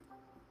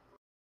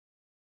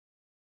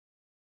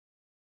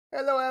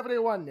Hello,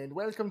 everyone, and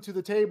welcome to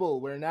the table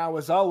where now,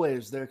 as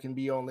always, there can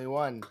be only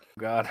one.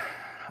 God.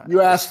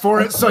 You asked for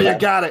it, so you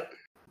got it.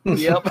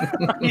 Yep.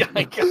 Yeah,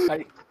 I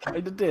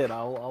kind of did.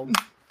 Yep.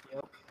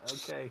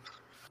 Okay.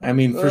 I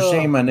mean, for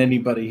shame on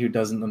anybody who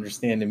doesn't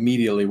understand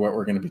immediately what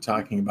we're going to be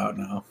talking about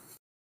now.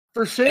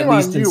 For shame At on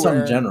least you, in some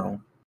Aaron.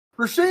 general.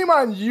 For shame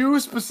on you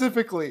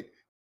specifically.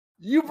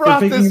 You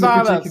brought this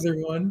on us.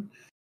 One.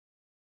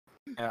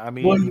 Yeah, I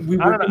mean, Well, we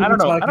were I don't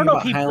know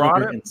if he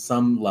brought it in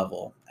some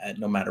level,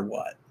 no matter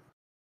what.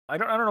 I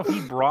don't know if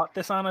he brought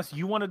this on us.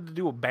 You wanted to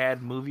do a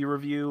bad movie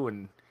review,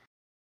 and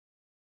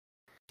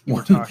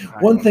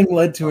one thing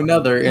led to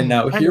another, and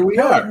now here we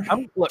are.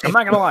 Look, I'm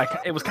not gonna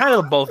lie. It was kind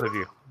of the both of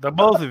you. The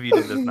both of you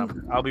did this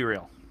number. I'll be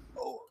real.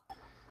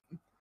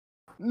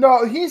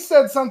 No, he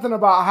said something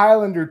about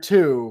Highlander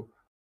 2.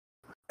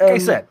 Like I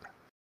said,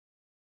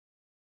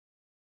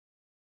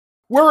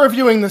 we're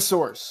reviewing The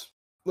Source,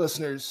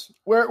 listeners.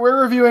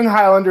 We're reviewing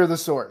Highlander The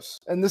Source,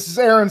 and this is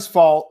Aaron's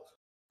fault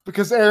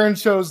because Aaron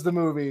chose the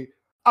movie.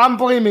 I'm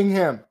blaming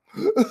him.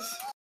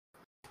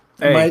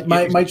 Hey,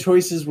 my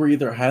choices were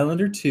either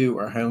Highlander 2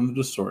 or Highlander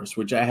The Source,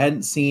 which I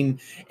hadn't seen,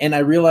 and I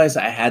realized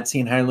I had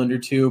seen Highlander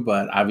 2,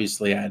 but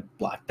obviously I had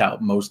blocked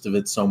out most of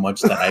it so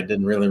much that I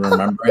didn't really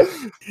remember it,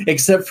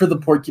 except for the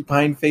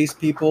porcupine face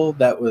people.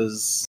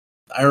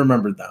 I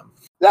remembered them.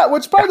 Yeah,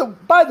 which by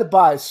the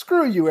by,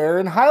 screw you,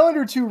 Aaron.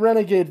 Highlander 2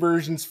 Renegade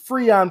version's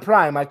free on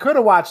Prime. I could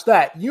have watched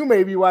that. You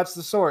maybe watched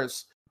The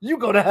Source. You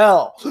go to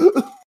hell.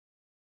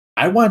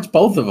 I watched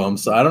both of them,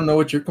 so I don't know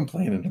what you're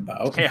complaining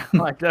about. Yeah,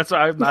 like that's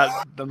why I'm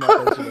not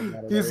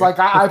He's like,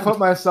 I put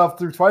myself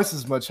through twice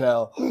as much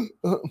hell.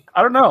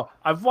 I don't know.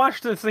 I've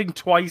watched this thing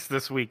twice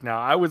this week now.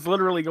 I was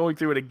literally going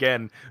through it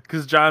again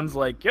because John's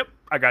like, yep,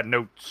 I got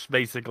notes,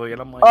 basically.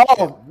 And I'm like,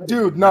 oh,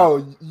 dude,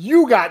 no,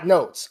 you got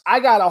notes. I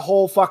got a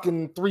whole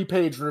fucking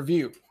 3-page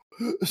review.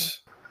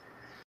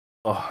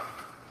 Oh,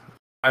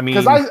 I mean,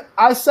 because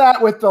I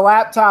sat with the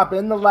laptop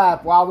in the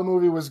lap while the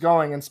movie was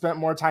going and spent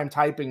more time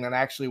typing than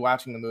actually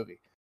watching the movie.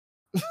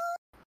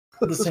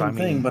 The same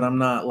thing, but I'm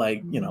not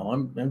like,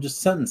 I'm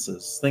just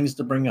sentences, things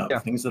to bring up,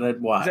 things that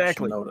I'd watch.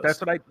 Exactly. Notice. That's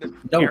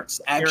what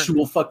notes,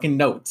 actual fucking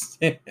notes.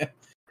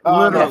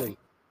 Literally.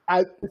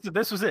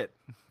 This was it.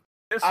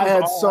 I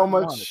had so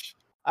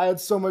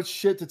much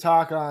shit to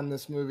talk on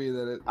this movie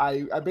that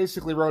I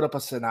basically wrote up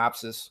a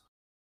synopsis.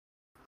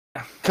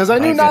 Because I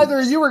knew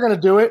neither of you were going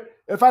to do it.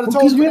 If I'd have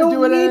told you to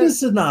do it, Aaron,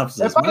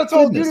 if I'd have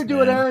told you to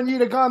do it, Aaron,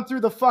 you'd have gone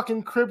through the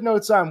fucking crib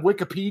notes on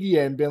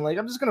Wikipedia and been like,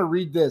 I'm just going to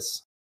read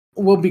this.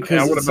 Well,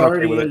 because it's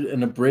already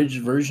an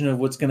abridged version of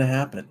what's going to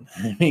happen.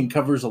 I mean, it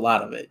covers a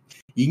lot of it.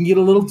 You can get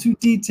a little too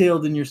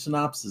detailed in your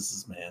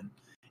synopsises, man.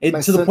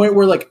 To the point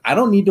where, like, I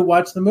don't need to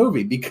watch the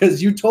movie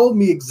because you told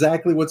me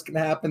exactly what's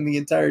going to happen the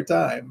entire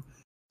time.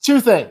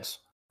 2 things.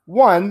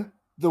 1,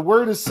 the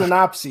word is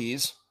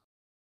synopses.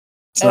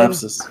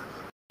 Synopsis.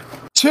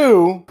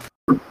 2,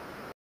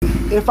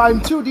 if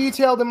I'm too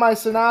detailed in my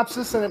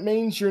synopsis and it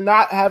means you're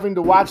not having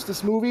to watch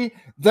this movie,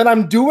 then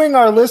I'm doing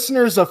our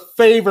listeners a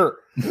favor.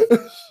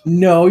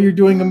 No, you're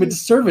doing them a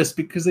disservice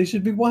because they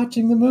should be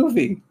watching the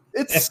movie.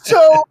 It's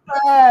so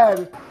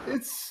bad.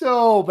 It's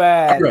so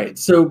bad. All right.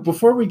 So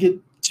before we get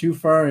too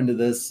far into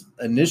this,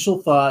 initial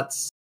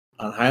thoughts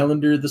on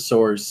Highlander The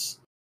Source.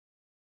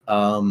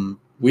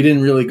 We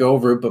didn't really go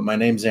over it, but my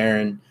name's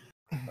Aaron.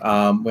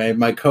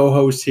 My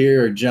co-hosts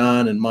here are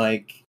John and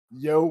Mike.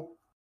 Yo.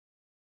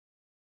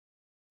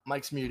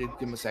 Mike's muted.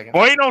 Give him a second.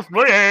 Buenos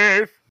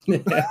dias.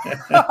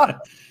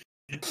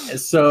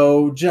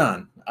 So,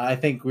 John, I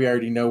think we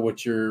already know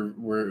what your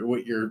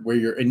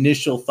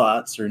initial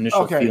thoughts or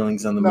initial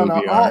feelings on the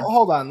movie are.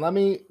 Hold on. Let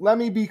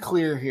me be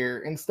clear here.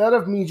 Instead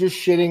of me just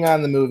shitting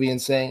on the movie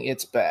and saying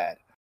it's bad,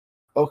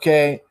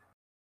 okay?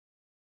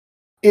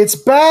 It's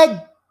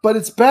bad, but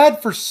it's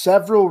bad for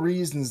several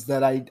reasons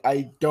that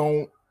I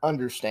don't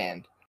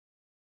understand.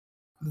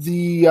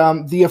 The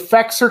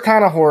effects are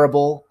kind of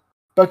horrible.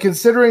 But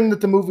considering that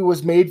the movie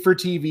was made for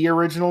TV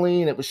originally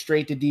and it was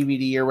straight to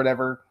DVD or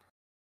whatever,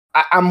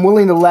 I'm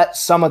willing to let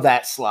some of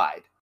that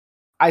slide.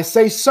 I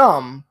say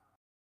some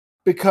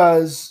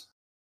because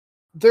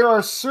there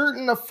are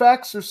certain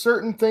effects or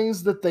certain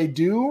things that they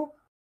do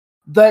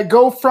that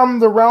go from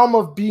the realm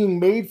of being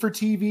made for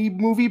TV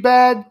movie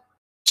bad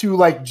to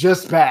like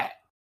just bad.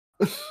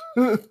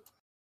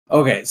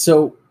 Okay,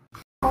 so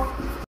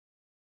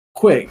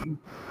quick,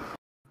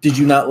 did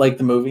you not like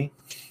the movie?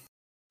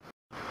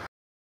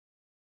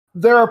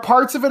 There are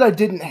parts of it I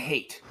didn't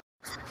hate.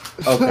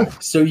 Okay,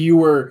 so you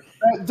were...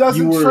 That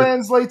doesn't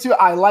translate to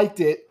I liked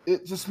it.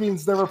 It just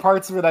means there were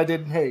parts of it I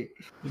didn't hate.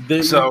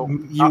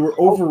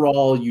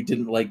 Overall, you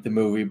didn't like the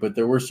movie, but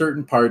there were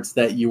certain parts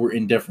that you were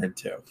indifferent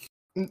to.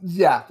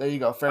 Yeah, there you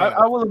go. Fair enough.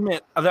 I will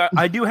admit,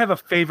 I do have a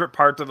favorite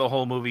part to the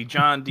whole movie.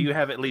 John, do you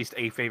have at least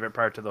a favorite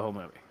part to the whole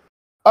movie?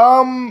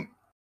 I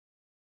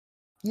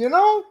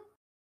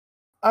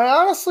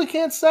honestly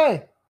can't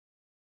say.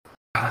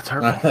 That's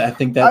hurtful. I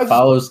think that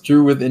follows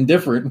through with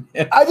indifferent.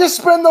 I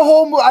spent the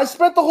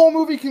whole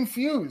movie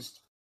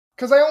confused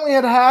because I only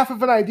had half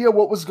of an idea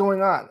what was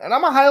going on. And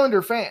I'm a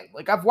Highlander fan.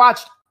 Like, I've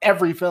watched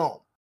every film.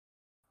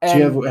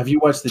 And have you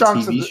watched the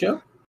chunks of TV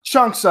show?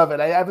 chunks of it.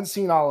 I haven't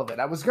seen all of it.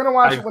 I was gonna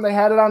watch it when they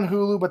had it on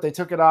Hulu, but they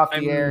took it off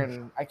the air,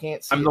 and I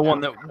can't see. I'm the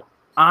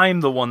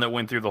one that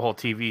went through the whole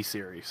TV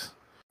series.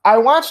 I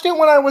watched it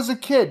when I was a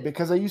kid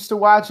because I used to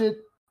watch it.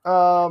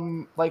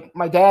 Like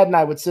my dad and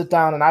I would sit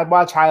down and I'd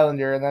watch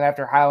Highlander, and then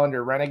after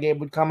Highlander, Renegade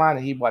would come on,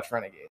 and he'd watch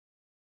Renegade.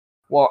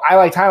 Well, I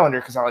liked Highlander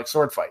because I like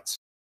sword fights.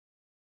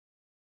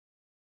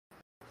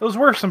 Those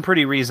were some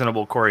pretty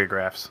reasonable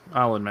choreographs.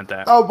 I'll admit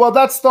that. Oh well,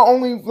 that's the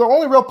only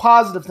real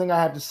positive thing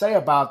I have to say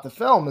about the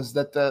film is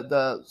that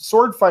the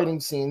sword fighting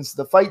scenes,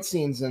 the fight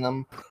scenes in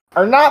them,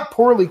 are not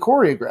poorly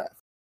choreographed.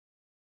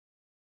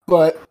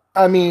 But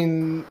I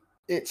mean,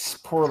 it's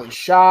poorly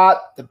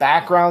shot. The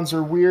backgrounds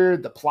are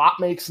weird. The plot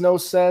makes no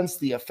sense.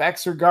 The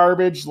effects are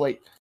garbage.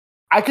 Like,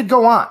 I could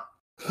go on.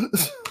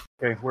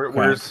 Okay,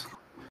 where's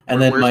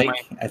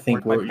Mike, I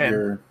think what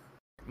you're.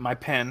 My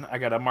pen, I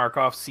gotta mark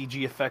off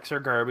CG effects are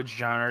garbage.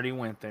 John already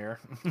went there.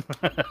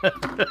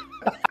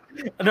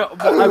 No,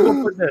 but I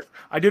will put this.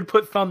 I did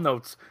put thumb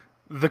notes.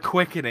 The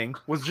quickening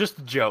was just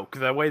a joke.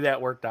 The way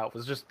that worked out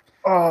was just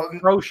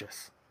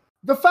atrocious.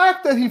 The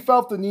fact that he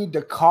felt the need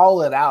to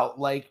call it out,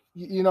 like,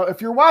 you know,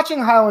 if you're watching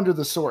Highlander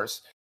the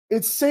Source,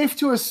 it's safe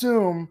to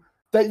assume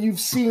that you've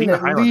seen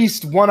at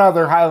least one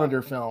other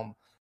Highlander film.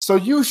 So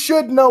you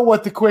should know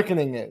what the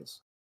quickening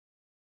is.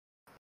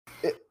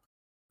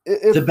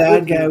 The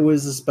bad guy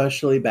was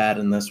especially bad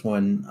in this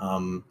one.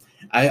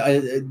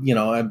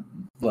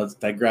 Let's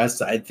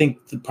digress. I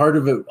think the part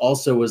of it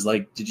also was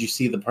like, did you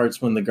see the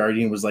parts when the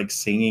Guardian was like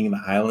singing the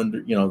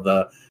Highlander,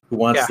 the Who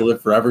Wants to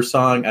Live Forever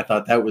song? I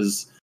thought that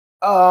was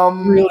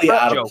really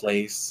out of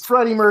place.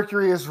 Freddie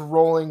Mercury is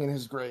rolling in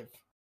his grave.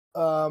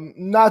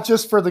 Not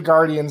just for the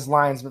Guardians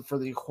lines, but for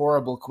the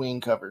horrible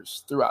Queen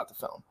covers throughout the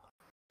film.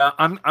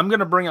 I'm going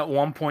to bring up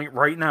one point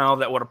right now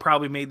that would have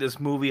probably made this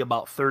movie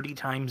about 30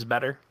 times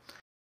better.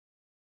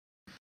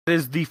 It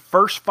is the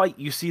first fight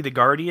you see the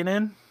Guardian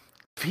in.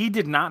 If he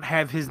did not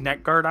have his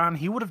neck guard on,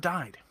 he would have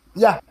died.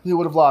 Yeah, he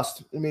would have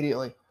lost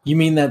immediately. You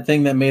mean that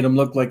thing that made him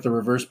look like the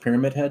reverse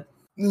pyramid head?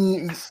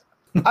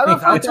 I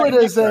refer to it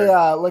as a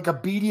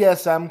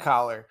BDSM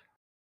collar,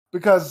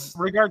 because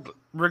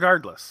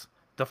regardless,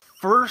 the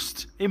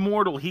first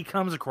immortal he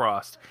comes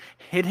across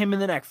hit him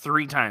in the neck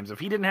 3 times. If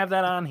he didn't have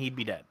that on, he'd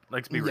be dead.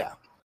 Let's be real. Yeah,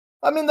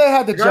 I mean they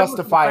had to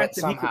justify it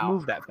somehow. He could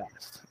move that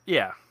fast.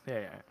 Yeah.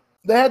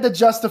 They had to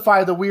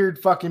justify the weird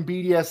fucking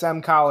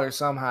BDSM collar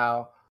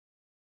somehow.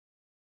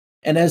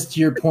 And as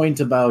to your point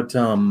about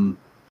the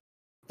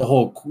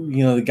whole,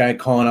 the guy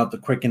calling out the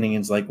quickening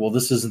is like, well,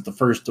 this isn't the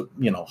first,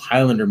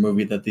 Highlander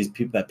movie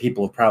that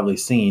people have probably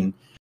seen.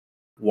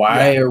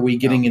 Why are we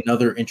getting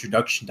another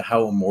introduction to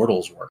how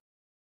immortals work?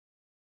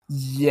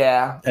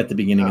 Yeah. At the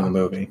beginning of the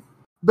movie.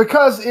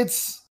 Because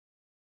it's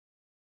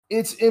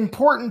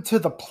important to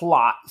the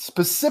plot,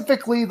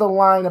 specifically the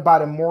line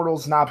about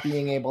immortals not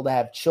being able to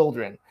have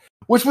children,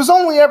 which was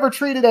only ever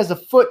treated as a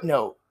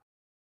footnote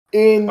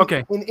in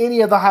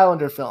any of the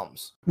Highlander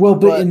films. Well,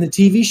 but in the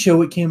TV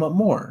show, it came up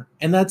more,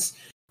 and that's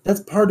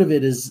part of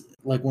it. Is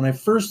like when I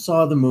first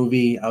saw the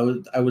movie,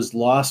 I was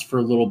lost for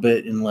a little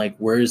bit in like,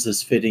 where is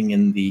this fitting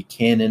in the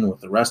canon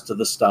with the rest of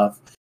the stuff?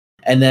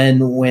 And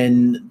then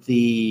when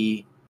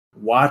the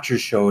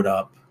Watchers showed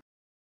up,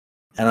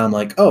 and I'm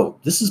like, oh,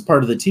 this is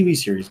part of the TV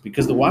series,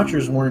 because the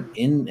Watchers weren't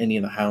in any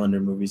of the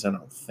Highlander movies, I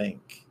don't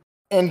think.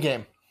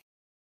 Endgame.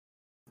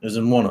 It was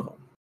in one of them.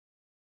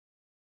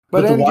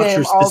 But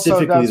Endgame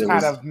also does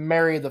kind of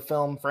marry the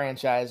film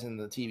franchise and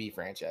the TV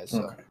franchise.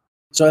 So. Okay.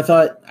 So I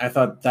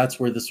thought that's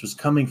where this was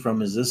coming from.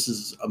 This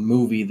is a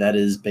movie that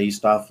is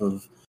based off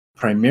of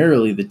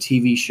primarily the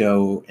TV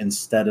show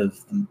instead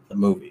of the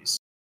movies.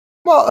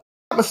 Well, if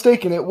I'm not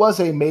mistaken, it was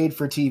a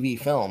made-for-TV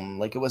film.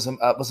 Like it was a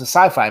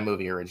sci-fi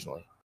movie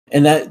originally.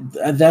 And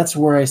that's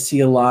where I see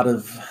a lot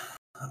of,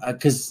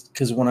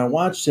 because when I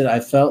watched it, I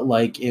felt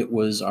like it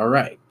was all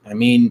right. I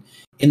mean,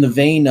 in the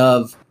vein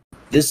of,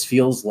 this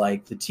feels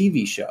like the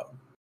TV show.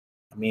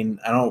 I mean,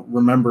 I don't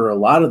remember a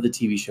lot of the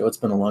TV show. It's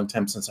been a long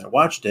time since I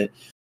watched it.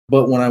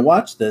 But when I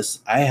watched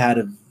this, I had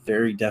a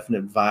very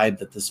definite vibe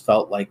that this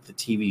felt like the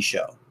TV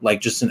show.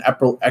 Like just an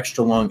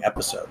extra long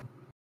episode.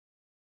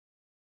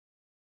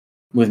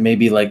 With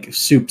maybe like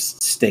soup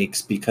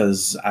stakes,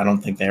 because I don't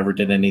think they ever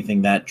did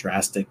anything that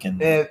drastic in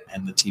the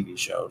TV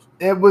show.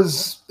 It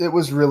was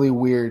really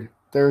weird.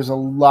 There's a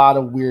lot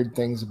of weird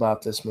things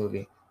about this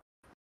movie.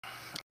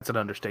 That's an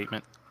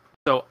understatement.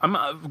 So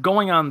I'm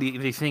going on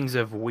the things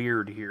of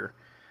weird here.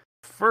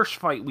 First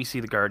fight we see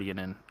the Guardian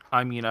in.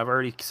 I mean, I've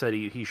already said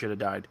he should have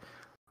died.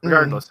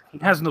 Regardless, he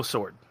has no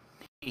sword.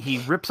 He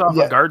rips off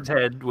a guard's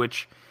head,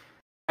 which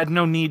had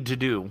no need to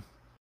do.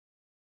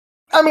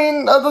 I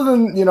mean, other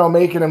than,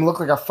 making him look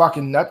like a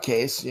fucking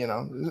nutcase,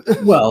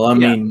 Well, I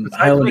mean,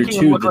 Highlander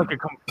 2...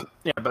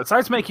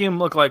 besides making him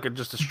look like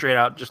just a straight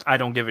out, I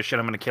don't give a shit,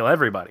 I'm going to kill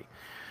everybody.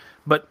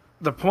 But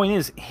the point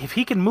is, if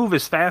he can move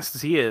as fast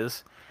as he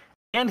is,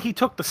 and he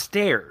took the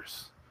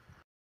stairs,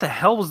 what the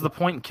hell was the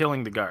point in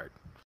killing the guard?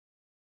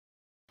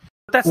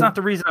 But that's not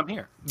the reason I'm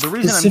here. The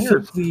reason I'm here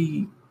is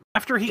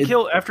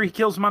After he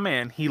kills my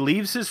man, he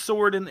leaves his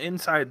sword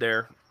inside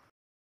there.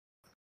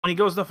 When he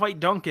goes to fight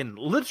Duncan,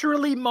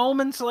 literally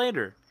moments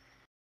later,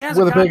 he has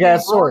with a big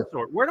ass sword.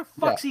 Where the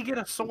fuck's he get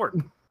a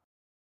sword?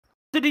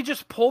 Did he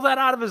just pull that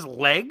out of his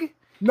leg?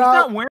 No. He's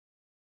not wearing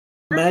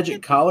The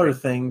magic collar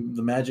thing,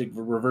 the magic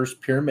reverse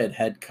pyramid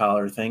head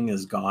collar thing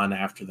is gone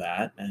after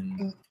that.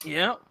 And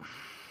yeah.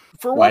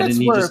 Why didn't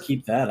he just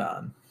keep that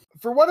on?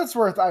 For what it's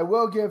worth, I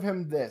will give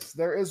him this.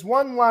 There is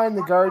one line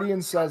the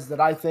Guardian says that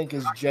I think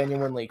is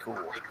genuinely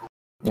cool.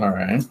 All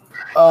right.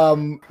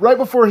 Right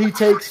before he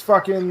takes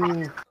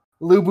fucking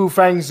Lu Bu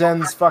Feng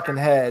Zhen's fucking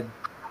head,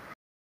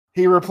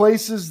 he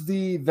replaces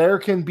the "there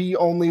can be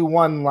only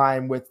one"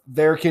 line with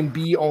 "there can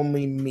be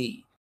only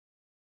me."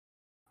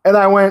 And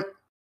I went,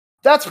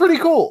 that's pretty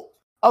cool.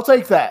 I'll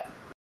take that.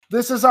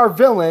 This is our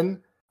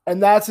villain,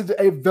 and that's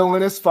a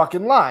villainous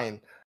fucking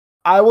line.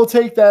 I will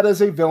take that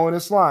as a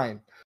villainous line.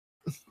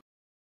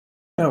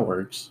 That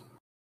works.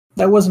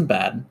 That wasn't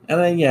bad.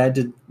 And I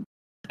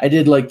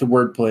did like the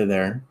wordplay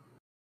there.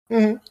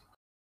 Mm-hmm.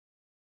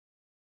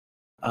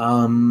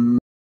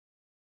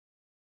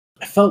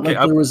 I felt like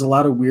there was a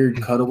lot of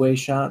weird cutaway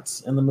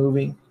shots in the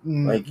movie.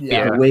 Like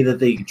the way that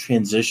they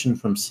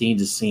transitioned from scene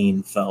to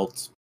scene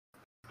felt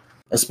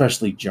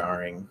especially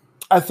jarring.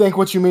 I think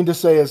what you mean to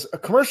say is a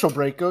commercial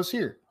break goes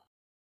here.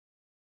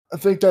 I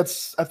think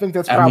that's probably what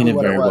it was. I mean, it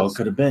very well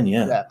could have been,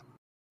 yeah.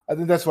 I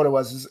think that's what it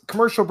was. Is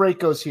commercial break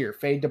goes here.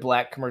 Fade to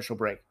black, commercial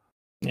break.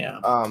 Yeah.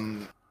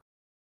 And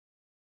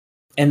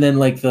then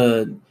like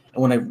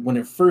when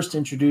it first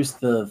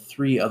introduced the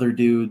three other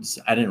dudes,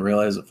 I didn't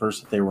realize at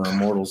first that they were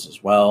immortals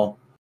as well.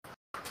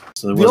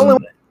 So the only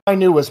one I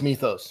knew was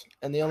Mythos,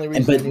 and the only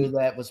reason I knew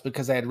that was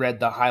because I had read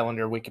the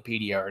Highlander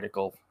Wikipedia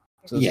article.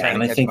 So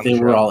and I think they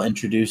were all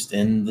introduced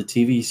in the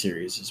TV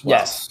series as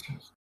well.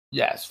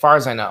 Yes, as far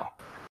as I know.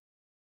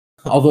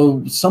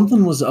 Although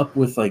something was up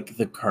with like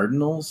the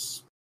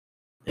Cardinals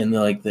in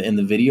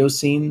the video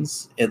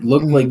scenes. It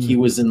looked like he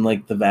was in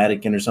like the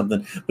Vatican or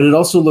something, but it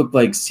also looked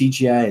like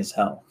CGI as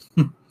hell.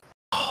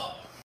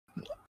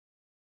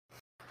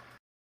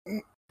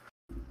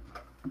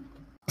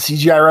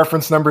 CGI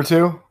reference number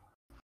 2?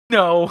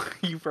 No,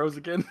 you froze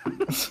again.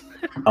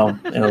 Oh,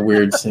 in a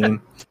weird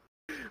scene.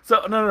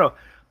 So no.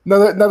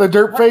 Another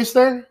dirt face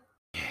there?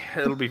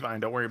 It'll be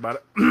fine. Don't worry about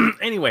it.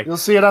 Anyway. You'll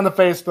see it on the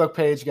Facebook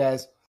page,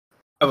 guys.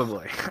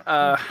 Probably.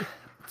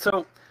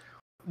 So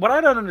what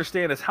I don't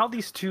understand is how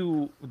these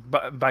two,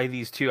 by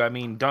these two, I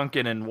mean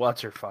Duncan and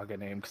what's her fucking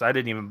name, because I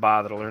didn't even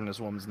bother to learn this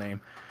woman's name.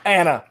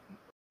 Anna.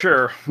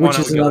 Sure. Which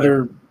is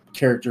another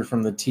character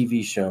from the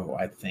TV show,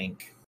 I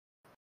think.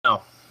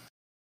 No?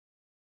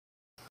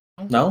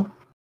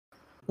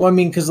 Well, I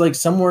mean, because like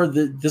somewhere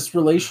this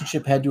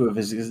relationship had to have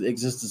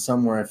existed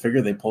somewhere. I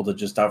figure they pulled it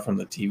just out from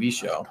the TV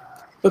show,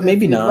 but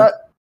maybe not.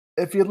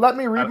 If you'd let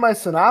me read my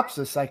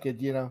synopsis, I could,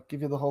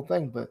 give you the whole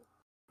thing. But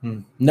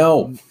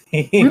no,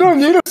 we don't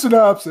need a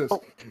synopsis.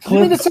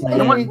 Let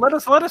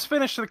us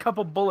finish the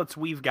couple bullets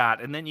we've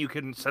got, and then you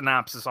can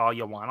synopsis all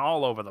you want,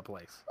 all over the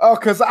place. Oh,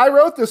 because I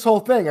wrote this whole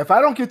thing. If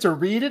I don't get to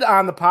read it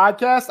on the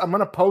podcast, I'm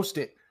gonna post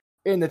it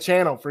in the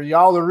channel for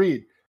y'all to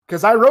read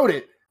because I wrote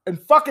it. And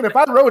fucking, if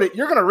I wrote it,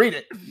 you're gonna read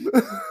it.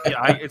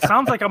 It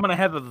sounds like I'm gonna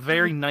have a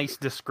very nice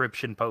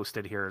description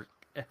posted here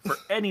for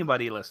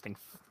anybody listening.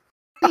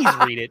 Please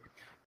read it.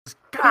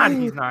 God,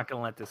 he's not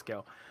gonna let this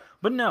go.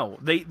 But no,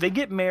 they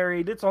get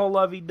married. It's all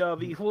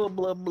lovey-dovey. Blah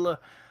blah blah.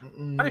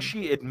 How does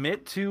she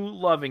admit to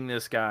loving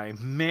this guy,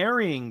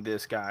 marrying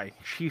this guy?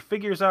 She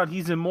figures out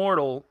he's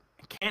immortal,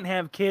 can't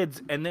have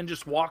kids, and then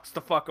just walks the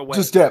fuck away.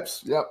 Just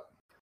dips. Yep.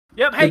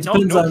 Hey, it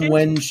depends on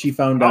when she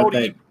found out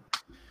that.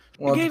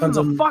 Well, you gave him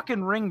the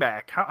fucking ring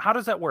back. How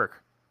does that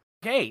work?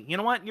 Hey, you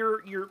know what?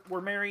 We're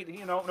married.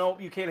 No,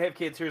 you can't have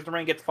kids. Here's the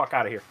ring. Get the fuck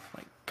out of here.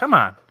 Like, come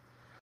on.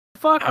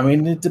 Fuck. I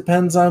mean, it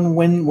depends on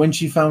when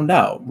she found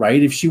out,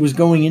 right? If she was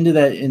going into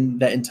that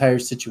entire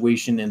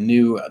situation and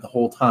knew the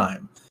whole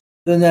time,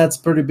 then that's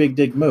a pretty big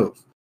dick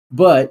move.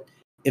 But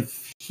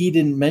if he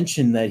didn't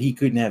mention that he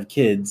couldn't have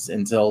kids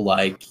until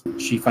like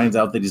she finds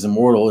out that he's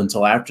immortal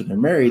until after they're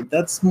married,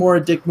 that's more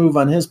a dick move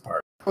on his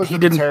part. He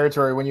didn't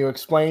territory when you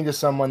explain to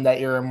someone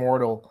that you're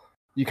immortal,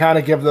 you kind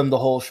of give them the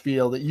whole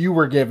spiel that you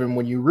were given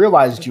when you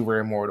realized you were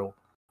immortal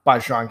by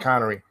Sean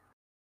Connery.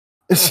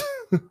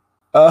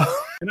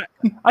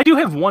 I do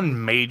have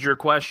one major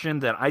question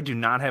that I do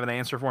not have an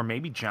answer for.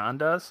 Maybe John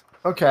does.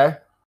 Okay.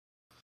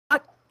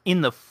 What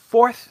in the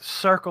fourth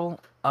circle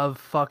of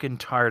fucking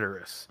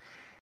Tartarus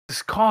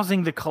is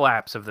causing the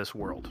collapse of this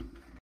world?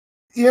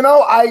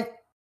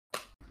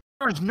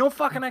 There's no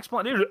fucking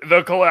explanation.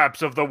 The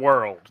collapse of the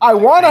world. I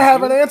want to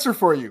have an answer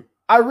for you.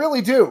 I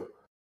really do.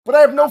 But I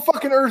have no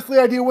fucking earthly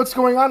idea what's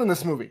going on in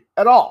this movie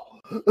at all.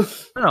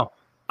 No.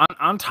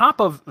 On top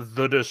of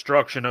the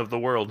destruction of the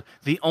world,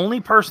 the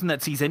only person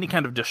that sees any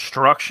kind of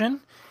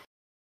destruction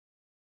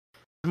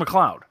is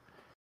McCloud.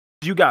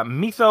 You got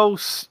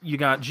Mythos, you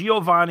got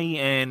Giovanni,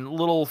 and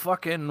little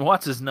fucking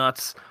what's his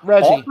nuts.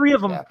 Reggie. All three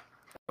of them,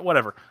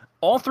 whatever.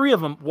 All three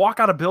of them walk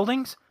out of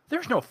buildings.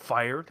 There's no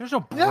fire. There's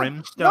no Yeah,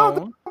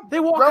 brimstone. They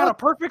walk Rel- out of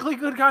perfectly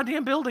good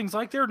goddamn buildings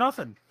like they're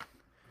nothing.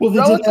 Well, they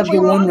did have Relatively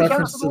the one wrong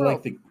reference side to of the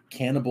like the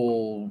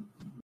cannibal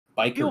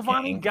biker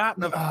Giovanni gang. got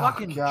in a Oh,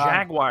 fucking God.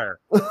 Jaguar.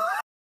 world.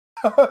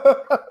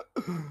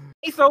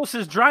 Ethos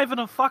is driving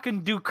a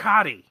fucking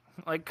Ducati.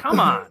 Like, come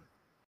on.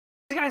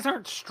 These guys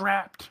aren't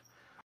strapped.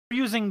 They're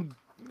using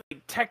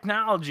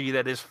technology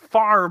that is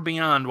far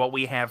beyond what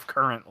we have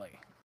currently.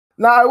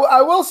 Now,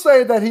 I will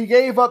say that he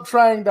gave up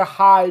trying to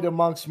hide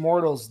amongst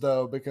mortals,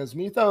 though, because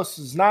Mythos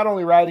is not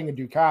only riding a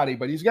Ducati,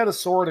 but he's got a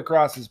sword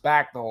across his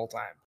back the whole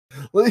time.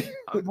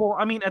 Well,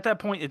 I mean, at that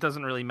point, it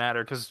doesn't really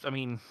matter because, I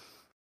mean,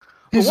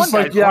 He's one just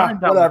like, guy's yeah, running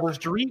down whatever. the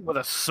street with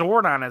a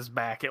sword on his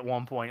back at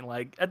one point.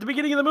 Like, at the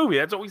beginning of the movie,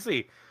 that's what we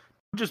see.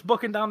 Just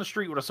booking down the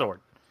street with a sword.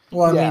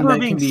 Well, I Yeah. mean, We're that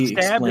being can be stabbed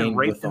and explained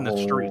with raped the in the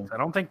whole. streets. I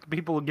don't think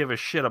people would give a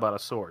shit about a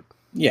sword.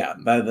 Yeah,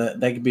 that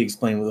could be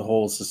explained with the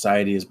whole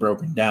society is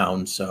broken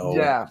down. So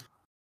Yeah.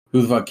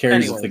 who the fuck cares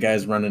Anyway. if the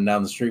guy's running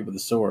down the street with a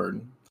sword?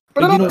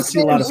 But But I you don't don't see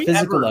a lot of think we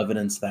physical ever-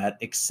 evidence that,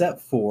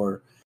 except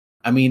for,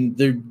 I mean,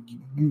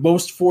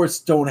 most forts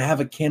don't have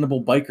a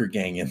cannibal biker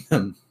gang in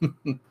them.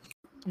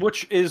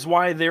 Which is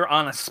why they're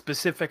on a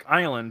specific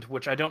island,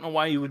 which I don't know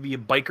why you would be a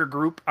biker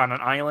group on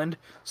an island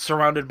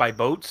surrounded by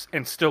boats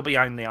and still be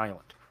on the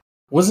island.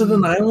 Was it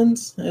an island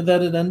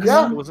that it ended? Yeah.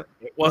 on? It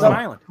was an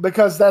island.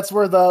 Because that's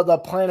where the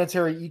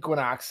planetary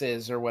equinox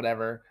is or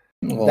whatever.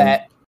 Well,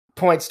 That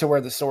points to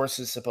where the source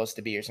is supposed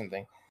to be or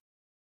something.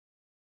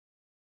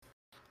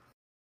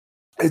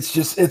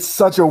 It's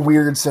such a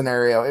weird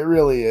scenario. It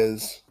really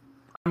is.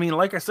 I mean,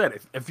 like I said,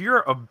 if you're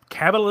a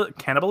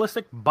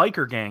cannibalistic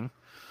biker gang,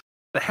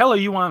 the hell are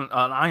you on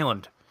an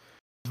island?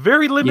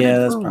 Very limited yeah,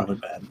 that's food. probably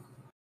bad.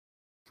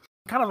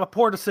 Kind of a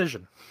poor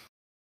decision.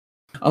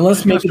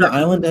 Unless Just gonna maybe the start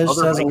island just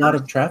other has a lot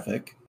bikers? of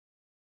traffic,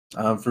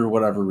 for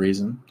whatever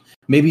reason.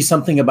 Maybe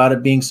something about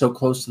it being so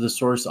close to the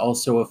source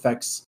also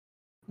affects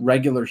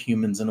regular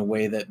humans in a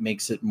way that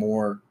makes it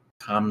more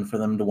common for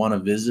them to want to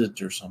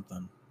visit or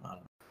something. I don't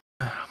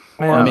know.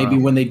 Or Man, maybe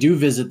when they do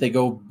visit, they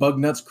go bug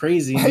nuts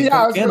crazy. And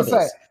Yeah, I was become gonna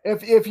say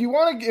cannibals. if you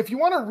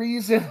want to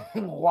reason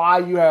why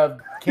you have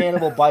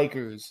cannibal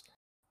bikers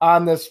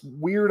on this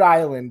weird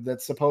island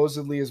that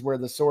supposedly is where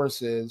the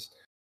source is,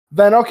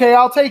 then okay,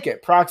 I'll take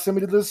it.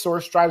 Proximity to the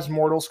source drives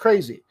mortals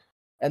crazy,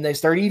 and they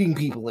start eating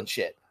people and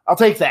shit. I'll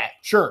take that.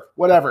 Sure,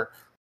 whatever.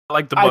 I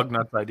like the bug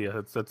nuts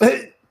idea.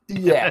 That's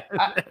Yeah,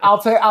 I'll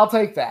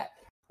take that.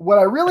 What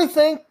I really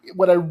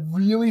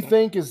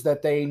think is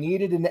that they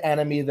needed an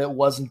enemy that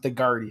wasn't the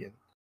Guardian.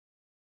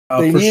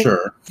 For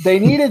sure. They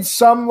needed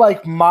some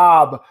like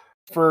mob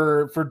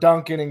for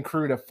Duncan and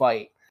crew to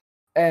fight,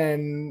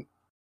 and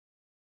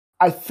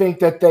I think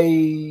that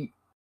they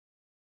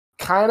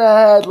kind of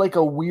had like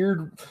a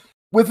weird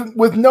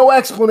with no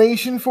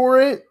explanation for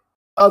it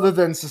other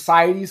than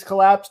society's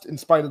collapsed in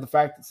spite of the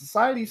fact that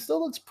society still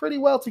looks pretty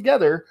well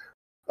together.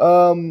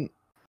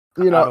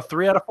 You know,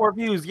 3 out of 4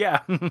 views, yeah.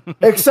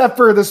 except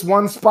for this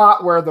one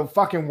spot where the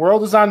fucking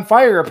world is on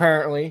fire,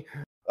 apparently.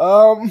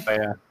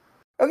 Yeah.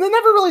 And they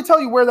never really tell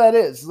you where that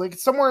is. Like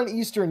it's somewhere in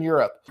Eastern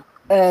Europe,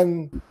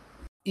 and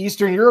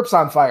Eastern Europe's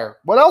on fire.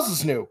 What else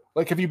is new?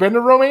 Like, have you been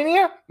to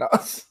Romania? No,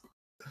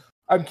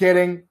 I'm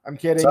kidding.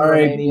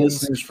 Sorry, Romanians.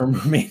 listeners from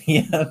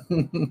Romania.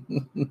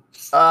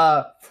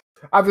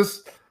 I'm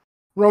just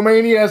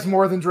Romania is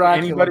more than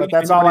Dracula, but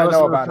that's all I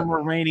know about from it.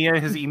 Romania,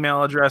 his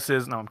email address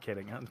is. No, I'm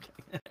kidding.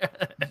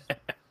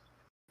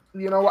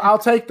 You know, I'll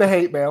take the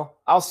hate mail.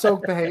 I'll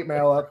soak the hate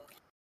mail up.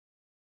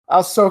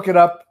 I'll soak it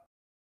up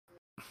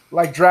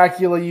like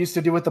Dracula used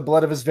to do with the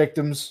blood of his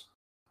victims.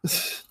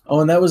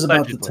 Oh, and that was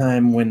about the Allegedly.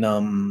 time when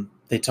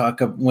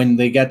when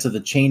they got to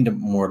the chained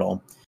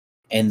immortal,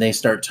 and they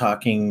start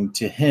talking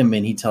to him,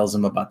 and he tells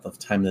them about the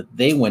time that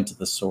they went to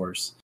the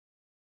source.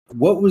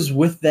 What was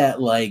with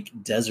that like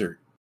desert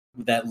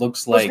that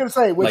looks I was like gonna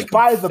say, which like a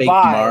by the fake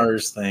by,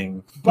 Mars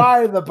thing?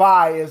 by the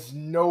by, is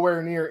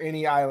nowhere near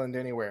any island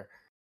anywhere.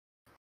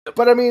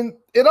 But I mean,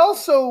 it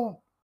also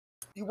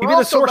we're the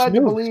also source led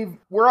to moves. believe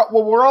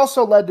we're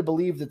also led to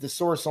believe that the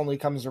source only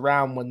comes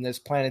around when this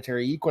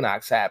planetary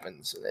equinox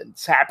happens. And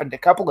it's happened a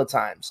couple of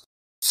times.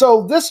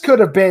 So this could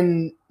have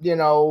been, you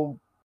know,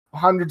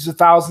 hundreds of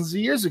thousands of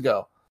years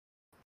ago.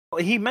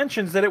 He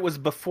mentions that it was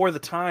before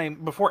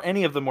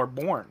any of them were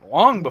born.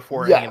 Long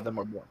before Yeah. any of them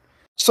were born.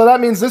 So that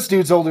means this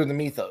dude's older than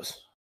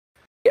Mythos.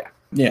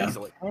 Yeah,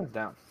 Easily. Hands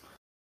down.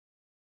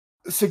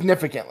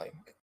 Significantly.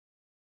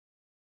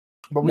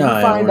 But we no,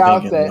 find we're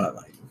out thinking that about,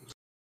 like,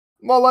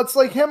 well, it's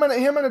like him and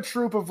a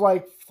troop of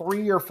like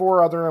 3 or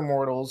 4 other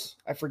immortals.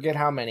 I forget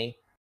how many.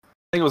 I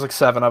think it was like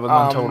 7 of them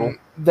in total.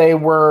 They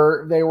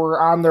were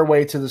on their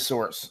way to the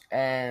source,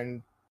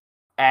 and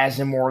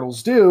as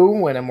immortals do,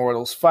 when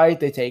immortals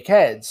fight, they take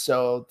heads,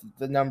 so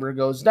the number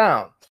goes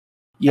down.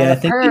 yeah, and I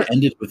think they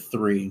ended with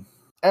 3.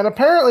 And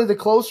apparently, the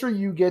closer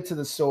you get to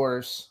the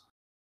source,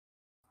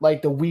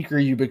 like the weaker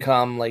you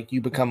become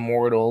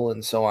mortal,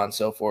 and so on and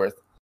so forth.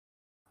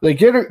 They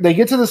get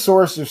to the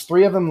source. There's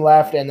 3 of them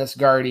left, and this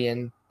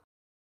guardian.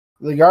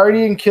 The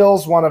guardian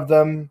kills one of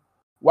them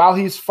while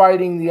he's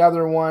fighting the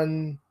other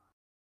one.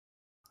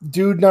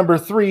 dude number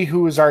 3,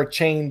 who is our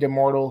chained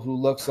immortal, who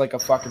looks like a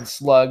fucking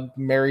slug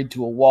married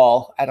to a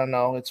wall. I don't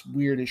know. It's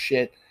weird as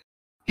shit.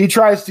 He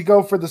tries to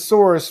go for the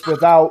source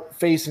without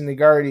facing the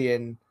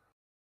Guardian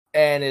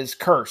and is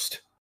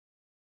cursed.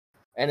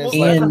 And is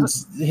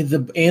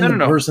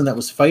the person that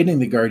was fighting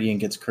the Guardian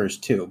gets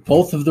cursed too.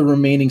 Both of the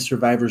remaining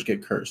survivors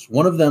get cursed.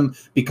 One of them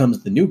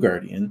becomes the new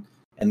Guardian,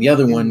 and the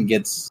other one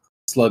gets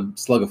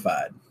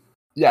slugified.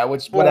 Yeah,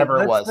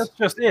 whatever it was. That's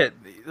just it.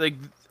 Like,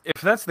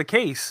 if that's the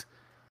case,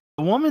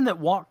 the woman that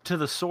walked to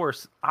the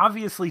source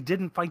obviously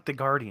didn't fight the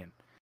Guardian.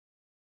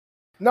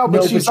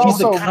 But she's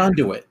also the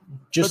conduit.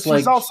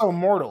 She's also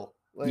mortal.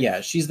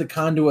 Yeah, she's the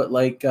conduit,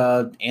 like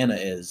Anna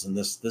is in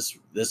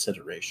this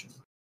iteration.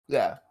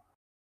 Yeah.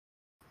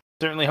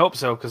 Certainly hope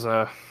so, because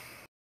well,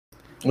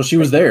 she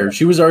was there.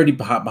 She was already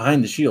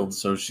behind the shield,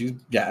 so she's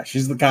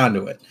the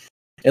conduit.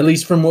 At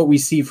least from what we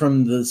see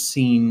from the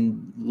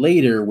scene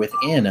later with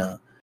Anna,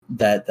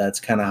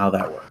 that's kind of how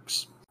that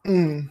works.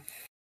 But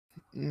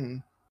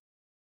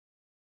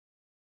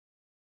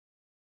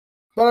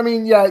I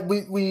mean, yeah,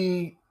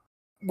 we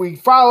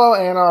follow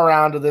Anna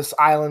around to this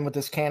island with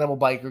this cannibal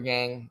biker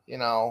gang,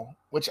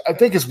 which I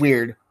think is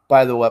weird,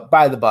 by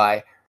the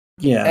by.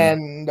 Yeah.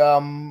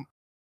 And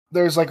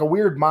there's like a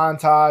weird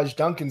montage.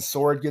 Duncan's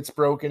sword gets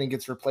broken and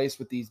gets replaced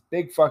with these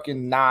big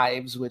fucking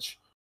knives, which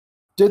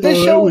did they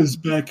show? That was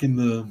back in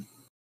the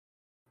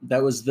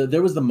there was the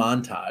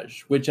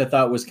montage, which I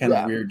thought was kind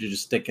of weird to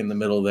just stick in the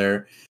middle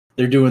there.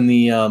 They're doing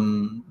the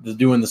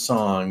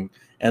song,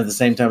 and at the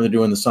same time they're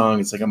doing the song,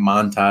 it's like a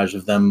montage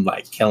of them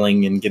like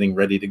killing and getting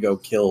ready to go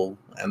kill,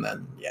 and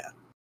then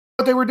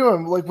what they were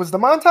doing, like, was the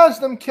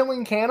montage them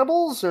killing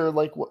cannibals, or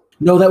like what?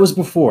 No, that was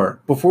before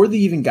they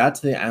even got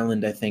to the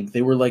island. I think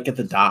they were like at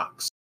the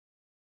docks,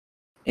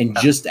 and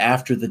just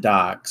after the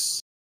docks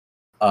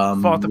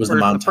was the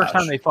montage. The first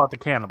time they fought the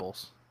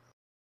cannibals.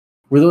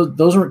 Were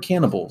those weren't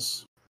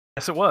cannibals?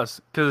 Yes, it was,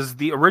 because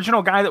the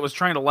original guy that was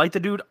trying to light the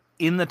dude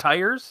in the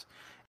tires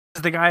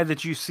is the guy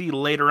that you see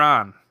later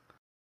on.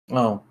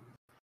 Oh,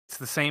 it's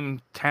the same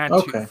tattoo.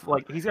 Okay.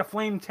 Like, he's got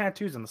flame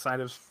tattoos on the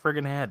side of his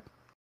friggin' head.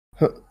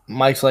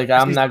 Mike's like,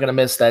 I'm not gonna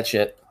miss that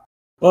shit.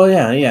 Well,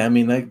 yeah. I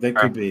mean, that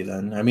could be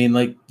then. I mean,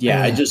 like,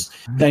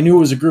 I knew it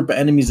was a group of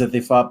enemies that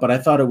they fought, but I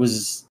thought it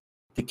was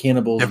the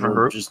cannibals different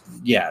were group?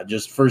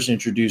 just first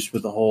introduced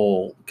with the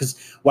whole.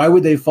 Because why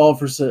would they fall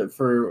for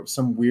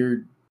some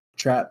weird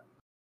trap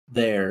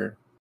there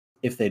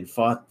if they'd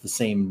fought the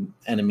same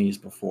enemies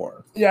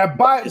before? Yeah.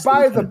 By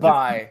the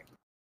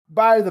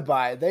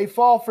by, they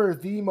fall for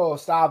the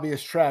most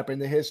obvious trap in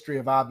the history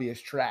of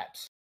obvious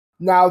traps.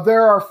 Now,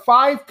 there are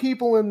 5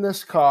 people in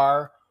this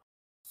car,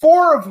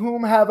 4 of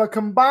whom have a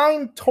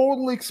combined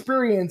total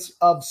experience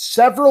of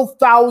several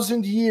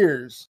thousand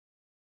years,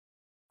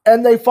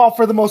 and they fall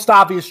for the most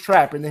obvious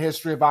trap in the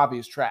history of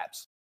obvious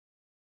traps.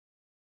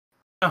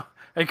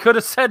 I could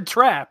have said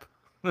trap.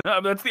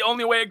 That's the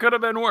only way it could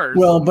have been worse.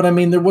 Well, but I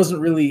mean, there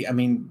wasn't really. I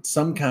mean,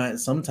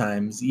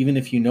 sometimes even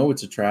if you know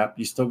it's a trap,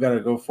 you still got to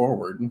go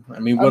forward. I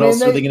mean, what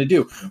else are they going to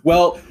do?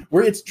 Well,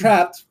 it's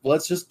trapped.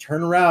 Let's just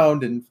turn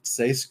around and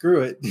say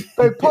screw it.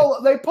 They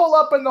pull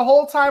up, and the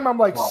whole time I'm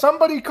like,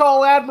 somebody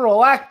call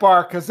Admiral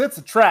Akbar because it's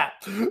a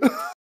trap.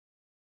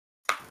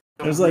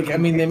 It was like, I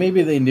mean,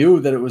 maybe they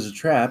knew that it was a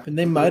trap, and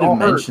they might have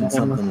mentioned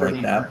something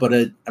like that. But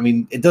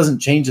it doesn't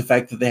change the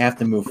fact that they have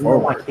to move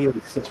forward.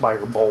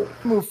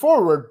 Move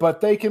forward,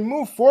 but they can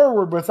move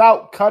forward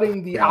without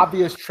cutting the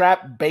obvious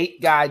trap bait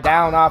guy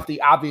down off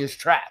the obvious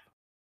trap.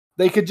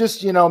 They could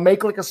just,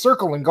 make like a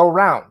circle and go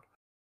round.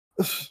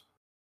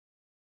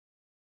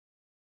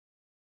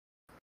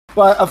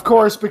 But of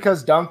course,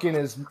 because Duncan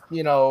is,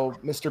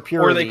 Mr.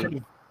 Purity. Or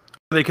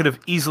they could have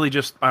easily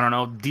just, I don't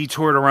know,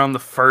 detoured around the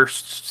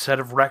first set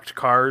of wrecked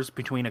cars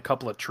between a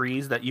couple of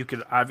trees that you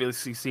could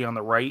obviously see on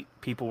the right.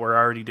 People were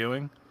already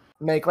doing.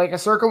 Make like a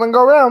circle and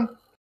go around.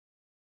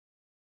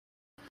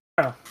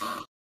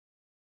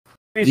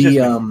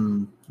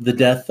 The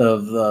death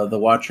of the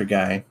Watcher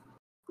guy.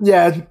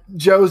 Yeah,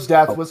 Joe's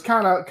death was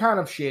kind of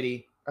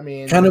shitty. I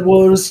mean, it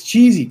was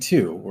cheesy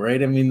too,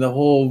 right? I mean, the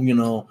whole,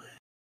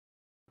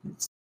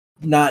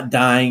 not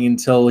dying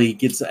until he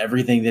gets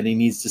everything that he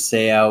needs to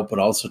say out, but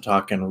also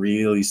talking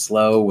really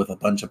slow with a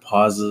bunch of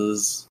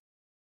pauses.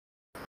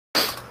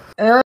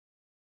 Aaron,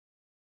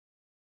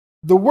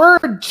 the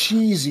word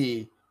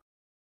cheesy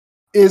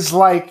is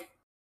like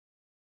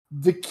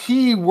the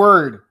key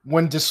word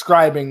when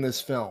describing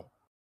this film.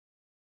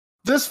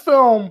 This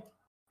film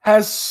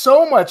has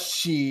so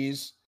much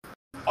cheese,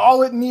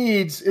 all it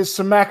needs is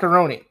some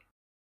macaroni,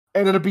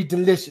 and it'll be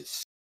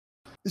delicious.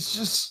 It's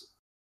just...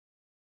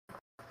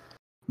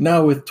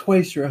 Now with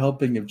twice your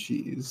helping of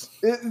cheese.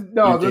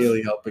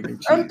 Daily helping of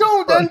cheese. And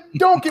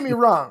don't get me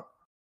wrong.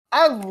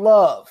 I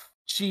love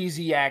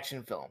cheesy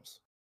action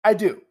films. I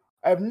do.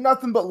 I have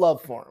nothing but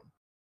love for them.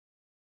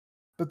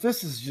 But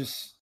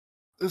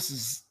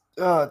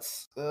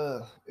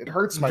it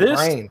hurts my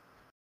brain.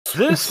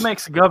 This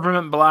makes a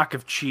government block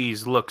of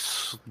cheese look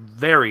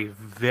very,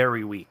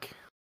 very weak.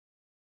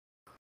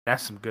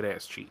 That's some good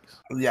ass cheese.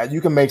 Yeah,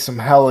 you can make some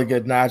hella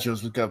good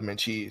nachos with government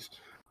cheese.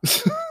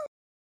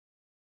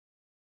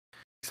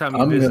 Time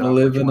you I'm visit, gonna I'll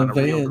live put you in a on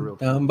real van grill.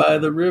 down by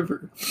the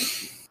river.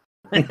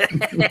 But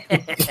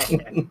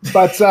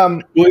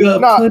We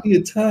got no. plenty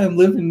of time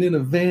living in a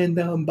van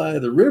down by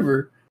the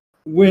river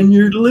when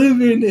you're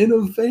living in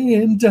a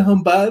van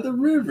down by the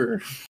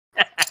river.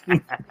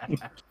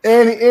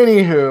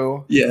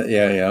 Anywho,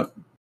 Yeah.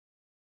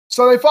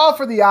 so they fall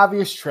for the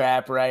obvious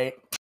trap, right?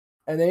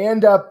 And they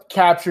end up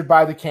captured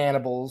by the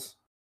cannibals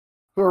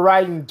who are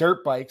riding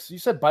dirt bikes. You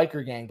said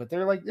biker gang, but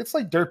they're like, it's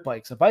like dirt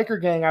bikes. A biker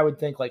gang, I would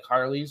think like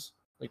Harleys,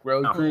 like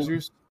road Oh.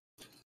 cruisers.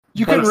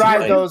 You Bikes couldn't are ride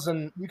light. those,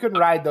 and you couldn't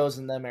ride those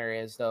in them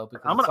areas though.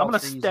 Because I'm it's all gonna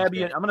trees and stab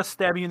you. shit. I'm gonna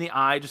stab you in the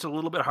eye just a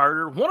little bit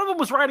harder. One of them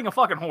was riding a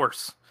fucking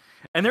horse,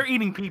 and they're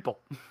eating people.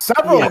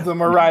 Several Yeah. of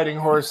them are riding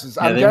horses.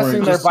 Yeah, I'm they guessing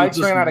weren't their just- bikes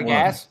just ran out of one.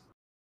 gas.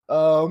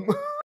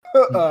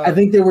 I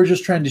think they were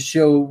just trying to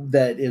show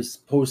that it's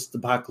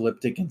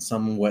post-apocalyptic in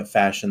some way,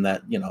 fashion,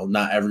 that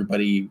not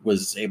everybody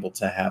was able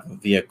to have a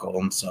vehicle,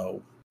 and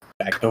so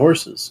back to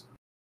horses.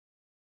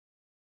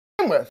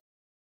 with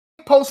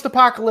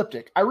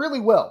post-apocalyptic. I really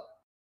will.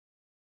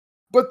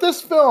 But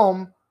this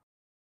film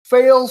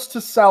fails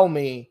to sell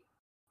me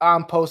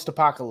on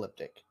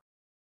post-apocalyptic.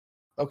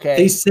 Okay.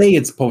 They say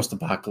it's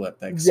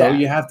post-apocalyptic, so Yeah.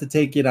 you have to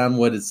take it on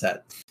what it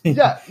said.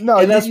 Yeah, no,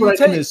 and that's you what I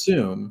can take,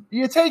 assume.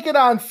 you take it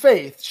on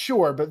faith,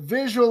 sure, but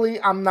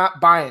visually, I'm not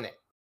buying it.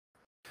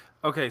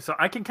 Okay, so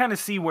I can kind of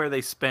see where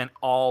they spent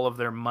all of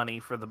their money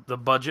for the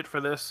budget for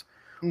this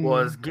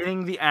was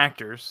getting the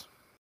actors.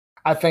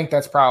 I think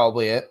that's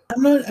probably it.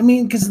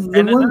 Because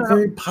they No, weren't no.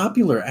 very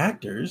popular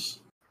actors.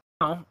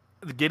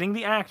 Getting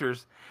the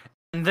actors,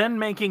 and then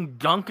making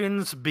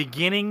Duncan's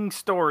beginning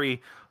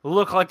story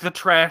look like the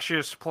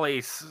trashiest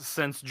place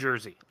since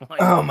Jersey.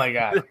 Like, Oh my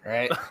god!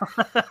 Right?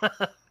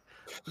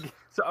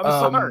 so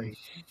I'm sorry.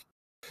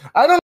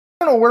 I don't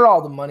know where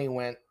all the money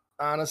went,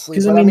 honestly.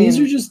 Because But these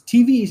are just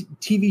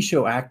TV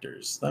show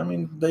actors.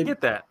 They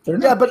Get that? they're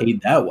not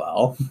paid that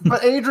well.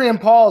 But Adrian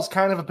Paul is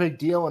kind of a big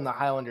deal in the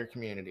Highlander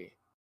community.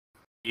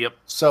 Yep.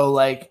 So,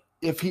 like,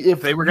 if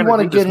they were you gonna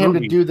want to do this get him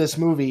movie- to do this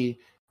movie,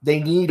 they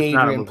need It's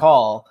not a Adrian movie.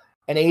 Paul,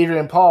 and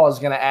Adrian Paul is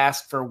going to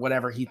ask for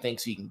whatever he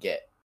thinks he can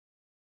get.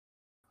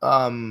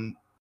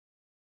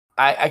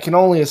 I can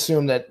only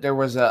assume that there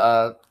was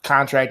a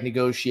contract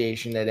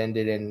negotiation that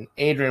ended in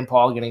Adrian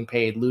Paul getting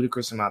paid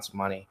ludicrous amounts of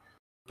money.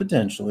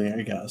 Potentially,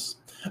 I guess.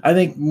 I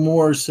think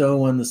more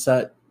so on the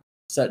set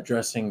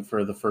dressing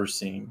for the first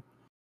scene.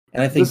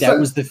 And I think The that set-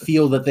 was the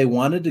feel that they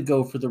wanted to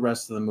go for the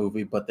rest of the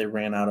movie, but they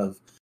ran out of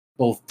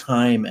both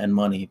time and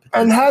money.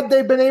 And had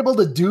they been able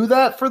to do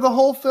that for the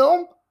whole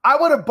film, I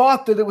would have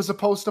bought that it was a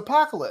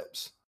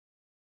post-apocalypse.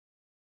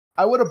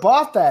 I would have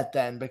bought that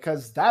then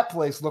because that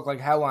place looked like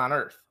hell on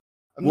earth.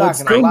 I'm Well, it not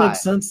going to still lie.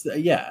 makes sense.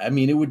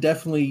 It would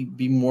definitely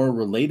be more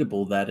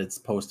relatable that it's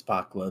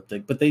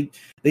post-apocalyptic, but they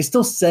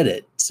still said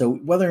it. So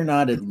whether or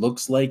not it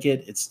looks like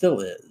it, it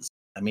still is.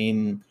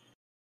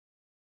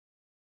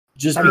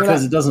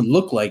 Because it doesn't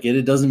look like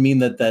it doesn't mean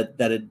that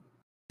it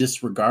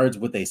disregards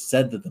what they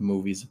said that the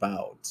movie's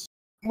about.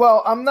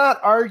 Well, I'm not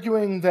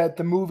arguing that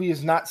the movie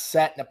is not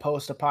set in a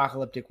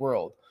post-apocalyptic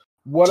world.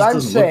 What Just I'm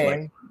doesn't look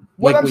saying, like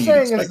what I'm you'd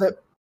saying is expect. that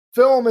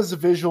film is a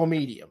visual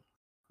medium,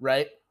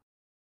 right?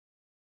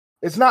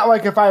 It's not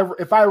like if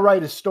I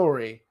write a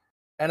story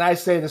and I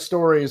say the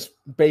story is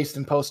based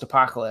in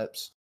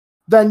post-apocalypse,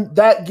 then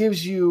that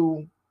gives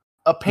you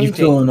a You painting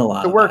fill in a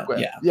lot to of work that,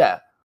 with. yeah.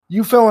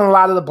 You fill in a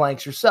lot of the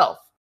blanks yourself.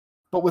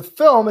 But with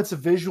film, it's a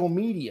visual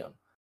medium.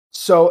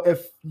 So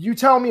if you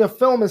tell me a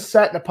film is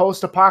set in a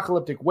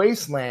post-apocalyptic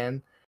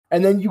wasteland,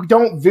 and then you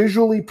don't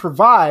visually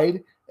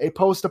provide a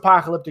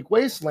post-apocalyptic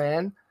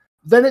wasteland,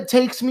 then it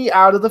takes me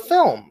out of the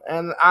film.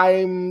 And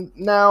I'm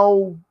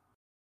now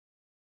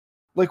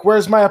like,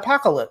 where's my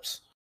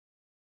apocalypse?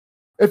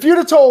 If you'd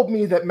have told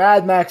me that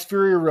Mad Max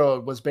Fury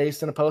Road was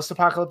based in a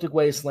post-apocalyptic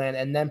wasteland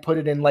and then put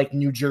it in like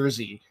New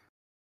Jersey,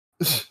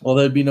 Well,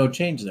 there'd be no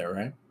change there,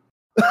 right?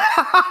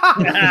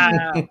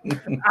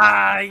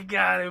 I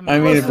got him.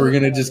 If we're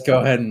gonna just go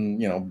ahead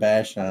and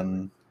bash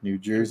on New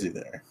Jersey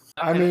there.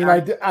 I mean, I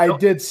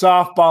did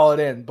softball it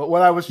in, but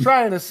what I was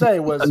trying to say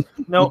was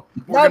No,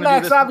 we're Mad gonna do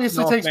Max this.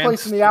 obviously No takes place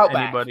offense in the to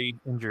outback. Anybody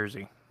in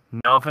Jersey?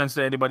 No offense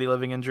to anybody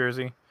living in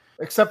Jersey.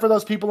 except for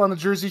those people on the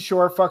Jersey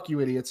Shore, fuck you,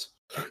 idiots.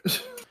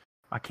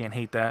 I can't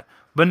hate that,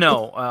 but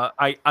no.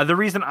 The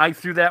reason I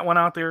threw that one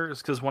out there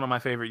is because one of my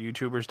favorite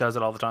YouTubers does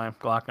it all the time,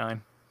 Glock9.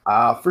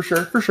 For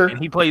sure. And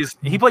he plays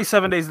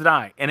 7 Days to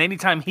Die. And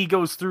anytime he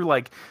goes through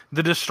like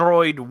the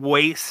destroyed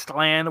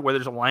wasteland where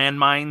there's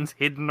landmines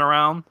hidden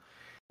around,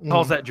 he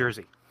calls that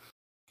Jersey.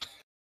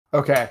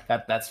 Okay,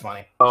 that's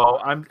funny. Oh,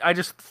 I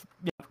just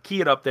key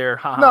it up there.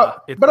 No,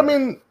 It's but I there.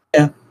 mean,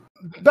 Yeah.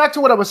 back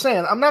to what I was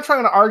saying. I'm not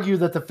trying to argue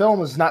that the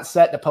film is not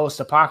set in a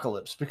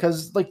post-apocalypse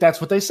because, like, that's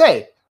what they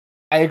say.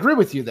 I agree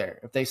with you there.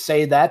 If they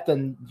say that,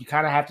 then you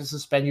kind of have to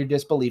suspend your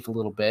disbelief a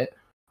little bit.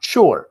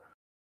 Sure,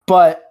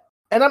 but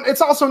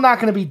it's also not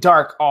going to be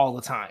dark all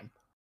the time.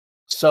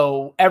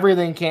 So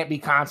everything can't be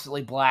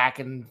constantly black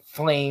and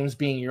flames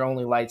being your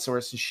only light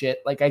source of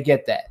shit. Like, I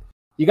get that.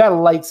 You got to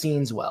light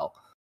scenes well.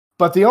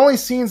 But the only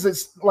scenes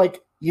that's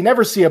like you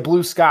never see a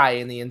blue sky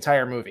in the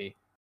entire movie.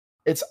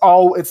 It's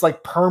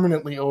like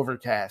permanently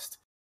overcast.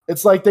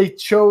 It's like they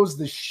chose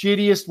the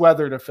shittiest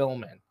weather to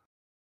film in.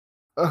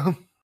 Well,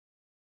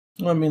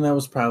 I mean, that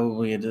was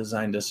probably a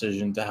design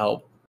decision to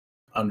help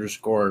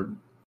underscore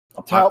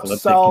to help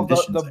apocalyptic sell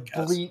conditions, the I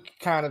guess. bleak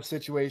kind of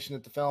situation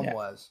that the film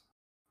was.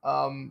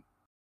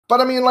 But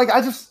I mean, like,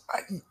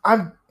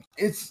 I'm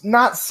it's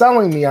not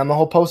selling me on the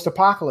whole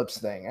post-apocalypse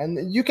thing.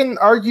 And you can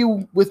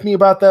argue with me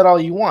about that all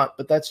you want,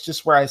 but that's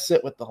just where I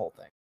sit with the whole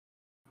thing.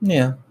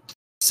 Yeah.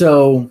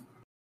 So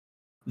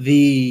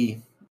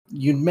you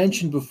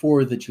mentioned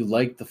before that you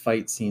liked the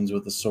fight scenes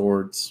with the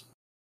swords.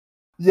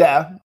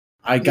 Yeah.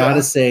 I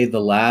gotta say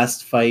the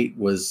last fight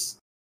was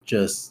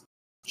just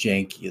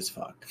janky as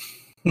fuck.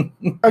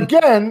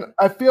 Again,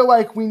 I feel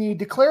like we need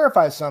to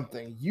clarify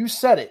something. You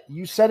said it.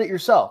 You said it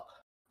yourself.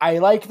 I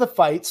like the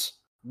fights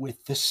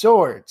with the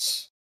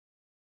swords.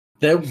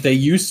 They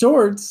use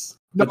swords,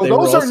 but No, they were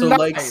those are also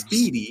like knives.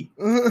 speedy.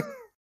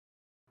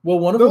 Well,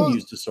 one of them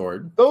used a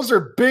sword. Those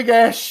are big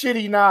ass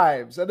shitty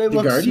knives, and they The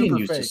look Guardian super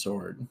used fake. a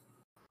sword.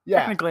 Yeah,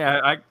 Technically,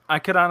 I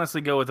could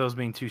honestly go with those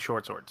being two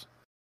short swords.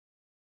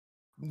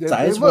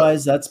 Size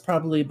wise, that's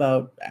probably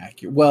about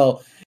accurate.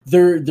 Well,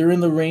 they're in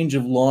the range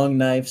of long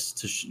knives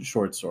to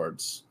short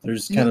swords.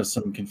 There's kind of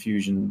some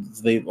confusion.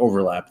 They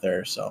overlap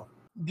there. So,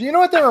 do you know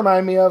what they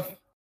remind me of?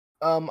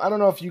 I don't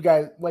know if you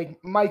guys like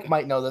Mike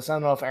might know this. I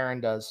don't know if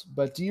Aaron does,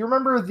 but do you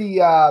remember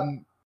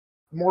the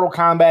Mortal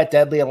Kombat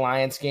Deadly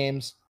Alliance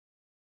games?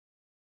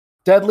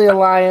 Deadly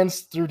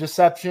Alliance through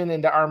Deception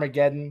into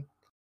Armageddon.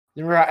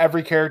 You remember how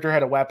every character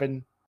had a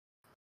weapon?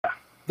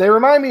 They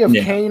remind me of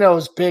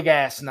Kano's big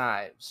ass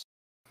knives.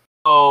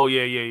 Oh,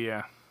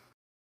 yeah.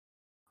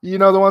 You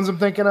know the ones I'm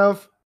thinking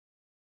of?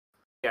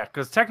 Yeah,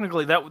 because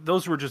technically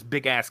those were just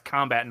big ass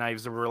combat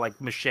knives that were like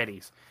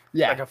machetes.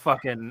 Yeah.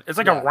 It's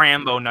like a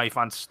Rambo knife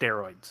on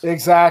steroids.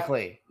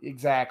 Exactly.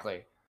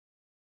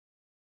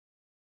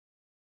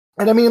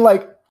 And I mean,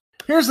 like,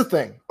 here's the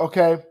thing,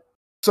 okay?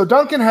 So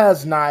Duncan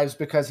has knives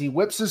because he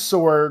whips his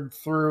sword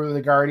through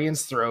the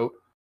Guardian's throat.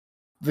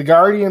 The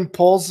Guardian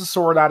pulls the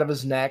sword out of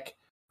his neck,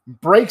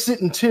 breaks it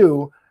in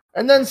two,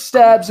 and then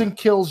stabs and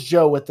kills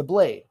Joe with the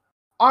blade.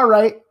 All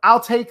right, I'll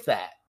take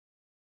that.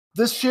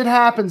 This shit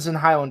happens in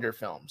Highlander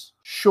films.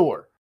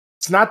 Sure.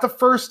 It's not the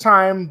first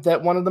time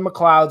that one of the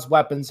McLeod's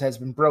weapons has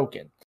been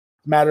broken.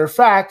 Matter of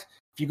fact,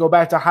 if you go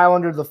back to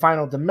Highlander The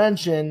Final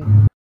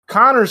Dimension,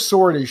 Connor's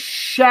sword is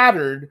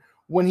shattered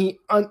when he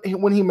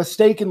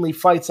mistakenly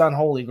fights on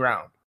holy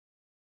ground.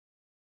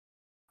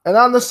 And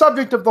on the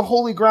subject of the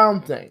holy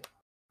ground thing,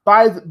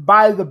 by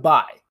the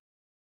by,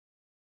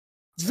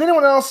 is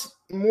anyone else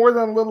more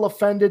than a little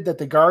offended that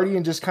the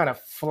Guardian just kind of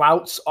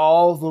flouts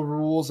all the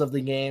rules of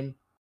the game?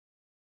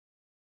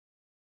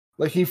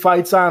 Like he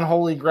fights on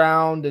holy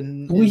ground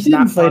and he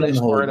didn't fight on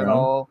holy ground at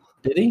all.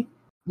 Did he?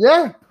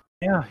 Yeah.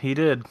 Yeah, he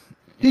did.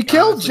 He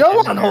killed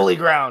Joe on holy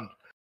ground.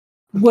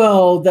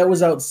 Well, that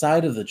was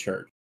outside of the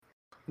church.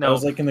 No, that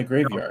was like in the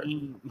graveyard.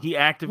 No, he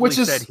actively which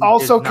is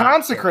also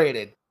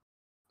consecrated.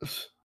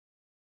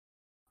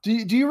 Do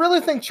you really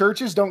think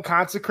churches don't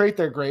consecrate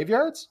their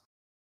graveyards?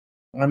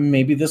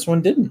 Maybe this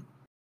one didn't.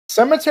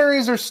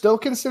 Cemeteries are still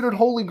considered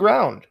holy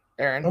ground,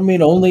 Aaron. I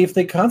mean, only if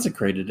they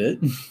consecrated it.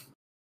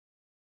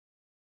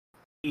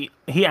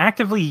 He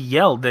actively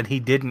yelled that he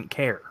didn't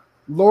care.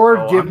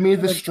 Lord, give me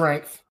the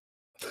strength.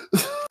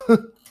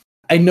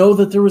 I know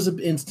that there was an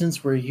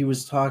instance where he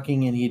was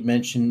talking and he'd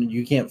mentioned,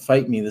 "You can't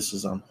fight me. This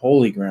is on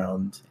holy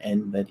ground,"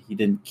 and that he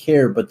didn't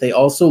care. But they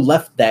also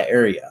left that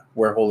area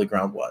where holy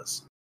ground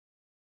was,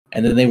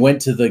 and then they went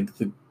to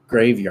the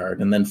graveyard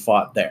and then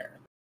fought there.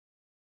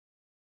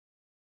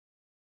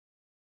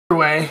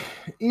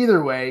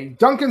 Either way,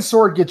 Duncan's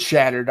sword gets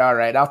shattered. All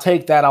right, I'll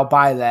take that. I'll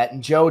buy that.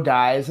 And Joe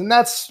dies. And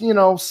that's,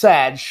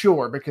 sad,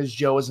 sure, because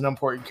Joe is an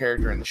important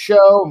character in the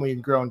show and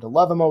we've grown to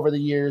love him over the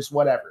years,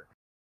 whatever.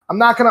 I'm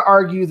not going to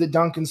argue that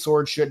Duncan's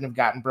sword shouldn't have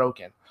gotten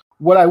broken.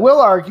 What I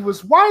will argue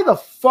is why the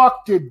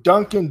fuck did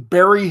Duncan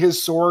bury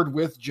his sword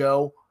with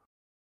Joe?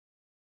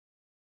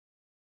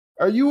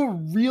 Are you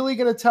really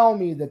going to tell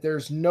me that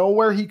there's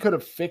nowhere he could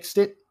have fixed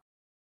it?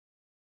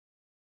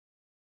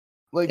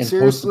 Like, in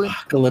seriously?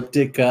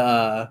 Post-apocalyptic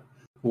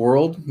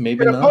world?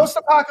 Maybe in not. A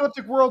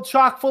post-apocalyptic world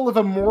chock full of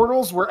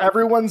immortals where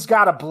everyone's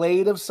got a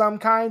blade of some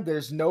kind,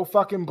 there's no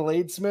fucking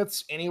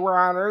bladesmiths anywhere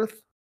on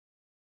Earth.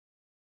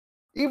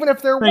 Even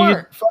if there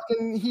weren't,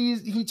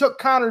 he took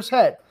Connor's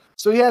head.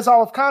 So he has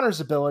all of Connor's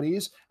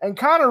abilities, and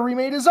Connor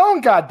remade his own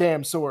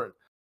goddamn sword.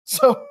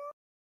 So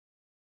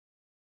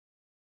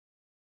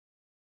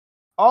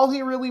all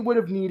he really would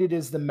have needed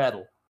is the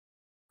metal.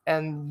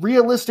 And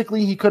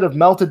realistically, he could have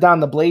melted down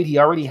the blade he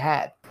already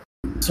had.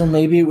 So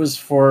maybe it was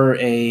for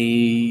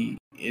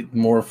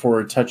more for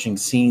a touching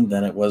scene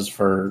than it was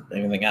for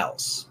anything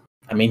else.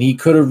 I mean, he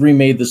could have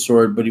remade the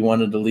sword, but he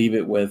wanted to leave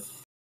it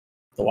with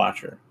the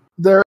Watcher.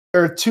 There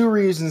are two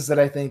reasons that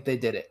I think they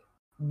did it.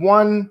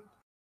 One,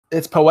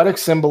 it's poetic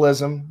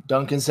symbolism.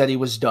 Duncan said he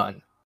was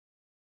done.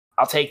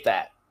 I'll take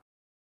that.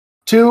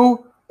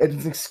 Two,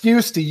 It's an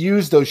excuse to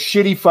use those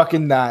shitty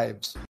fucking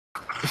knives.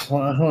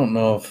 Well, I don't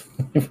know if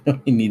they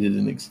really needed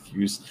an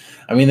excuse.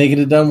 I mean, they could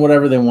have done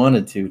whatever they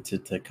wanted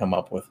to come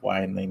up with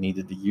why they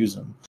needed to use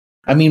them.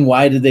 I mean,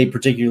 why did they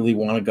particularly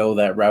want to go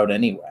that route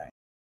anyway?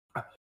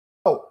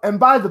 Oh, and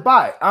by the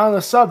by, on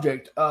the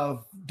subject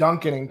of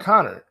Duncan and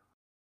Connor,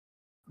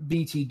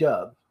 BT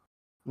dub,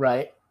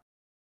 right?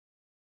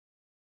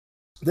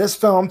 This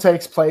film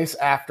takes place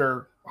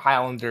after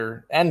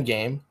Highlander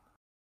Endgame,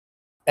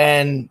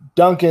 and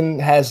Duncan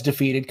has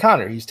defeated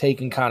Connor. He's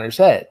taken Connor's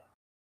head,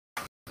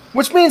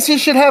 which means he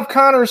should have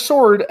Connor's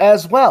sword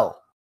as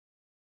well.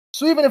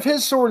 So even if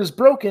his sword is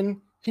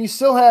broken, he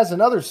still has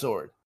another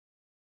sword,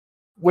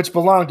 which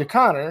belonged to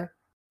Connor,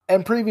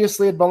 and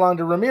previously it belonged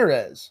to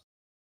Ramirez.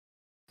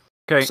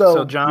 Okay,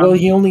 so John... Well,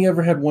 he only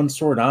ever had one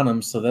sword on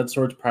him, so that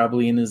sword's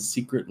probably in his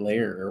secret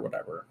lair or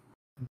whatever.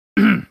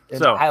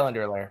 So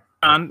Highlander lair.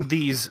 On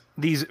these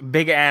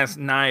big ass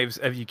knives,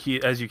 as you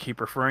keep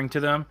referring to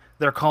them,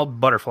 they're called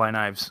butterfly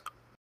knives.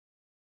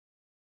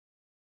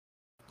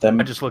 I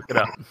just looked it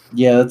up.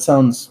 Yeah, that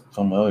sounds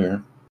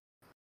familiar.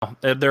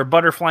 They're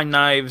butterfly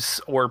knives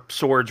or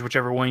swords,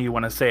 whichever one you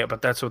want to say it,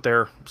 but that's what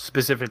they're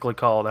specifically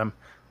called. I'm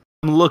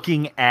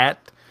looking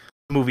at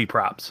movie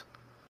props.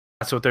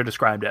 That's what they're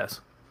described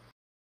as.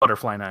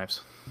 Butterfly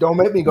knives. Don't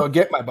make me go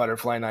get my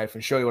butterfly knife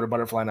and show you what a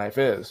butterfly knife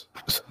is.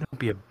 Don't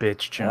be a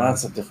bitch, John. Well,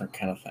 that's a different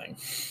kind of thing.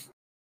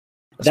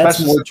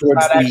 That's more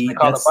towards the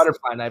called a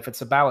butterfly knife.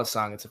 It's a ballad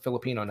song. It's a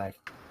Filipino knife.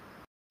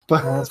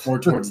 But it's more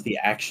towards the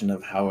action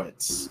of how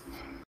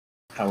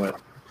it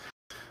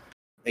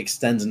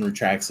extends and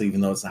retracts,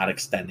 even though it's not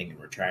extending and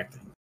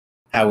retracting.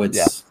 How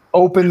it's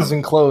opens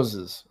and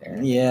closes.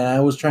 Yeah, I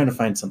was trying to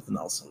find something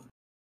else.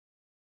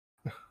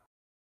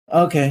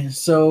 Okay,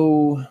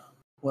 so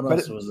what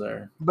else was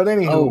there? But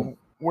anywho,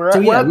 we were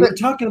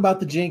talking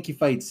about the janky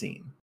fight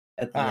scene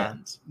at the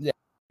end. Yeah,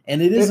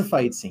 and it is a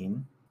fight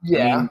scene.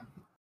 Yeah, I mean,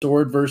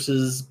 sword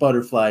versus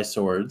butterfly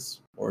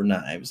swords or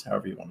knives,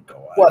 however you want to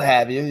go. What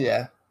have you?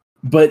 Yeah,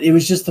 but it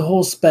was just the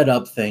whole sped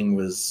up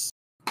thing.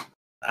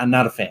 I'm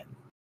not a fan.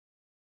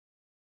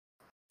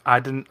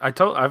 I've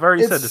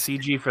already said the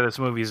CG for this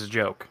movie is a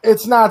joke.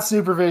 It's not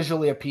super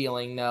visually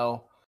appealing.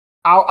 No,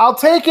 I'll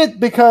take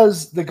it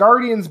because the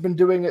Guardian's been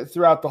doing it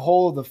throughout the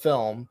whole of the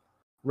film.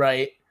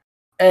 Right.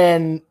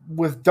 And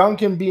with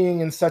Duncan being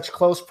in such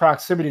close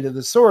proximity to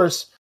the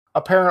source,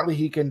 apparently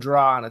he can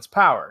draw on its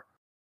power.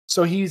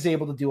 So he's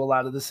able to do a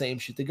lot of the same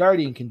shit the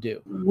Guardian can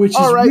do. Which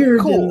is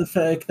weird in the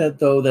fact that,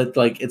 though, that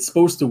like it's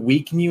supposed to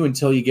weaken you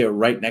until you get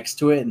right next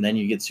to it and then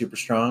you get super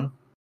strong.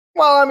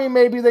 Well, I mean,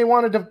 maybe they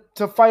wanted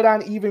to fight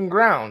on even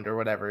ground or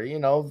whatever. You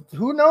know,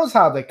 who knows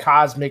how the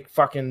cosmic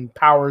fucking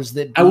powers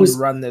that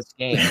run this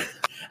game.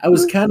 I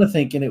was kind of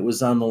thinking it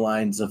was on the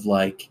lines of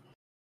like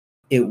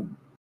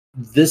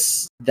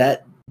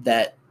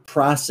that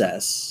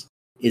process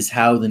is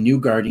how the new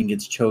Guardian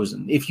gets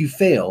chosen. If you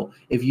fail,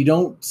 if you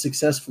don't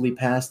successfully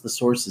pass the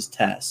Source's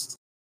test,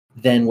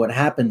 then what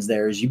happens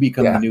there is you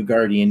become the new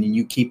Guardian and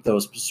you keep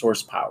those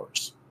source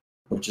powers,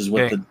 which is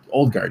what the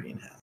old Guardian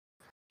has.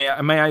 Yeah,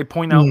 may I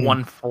point out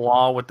one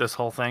flaw with this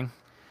whole thing?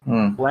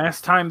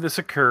 Last time this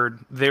occurred,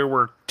 there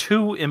were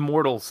 2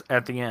 immortals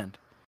at the end.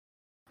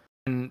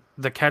 And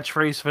the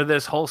catchphrase for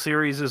this whole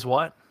series is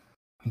what?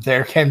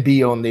 There can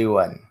be only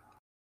one.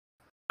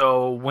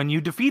 So when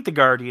you defeat the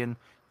Guardian,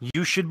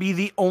 you should be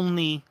the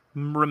only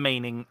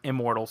remaining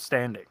immortal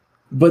standing.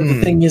 But the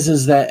thing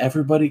is that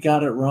everybody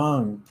got it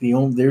wrong.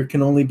 There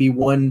can only be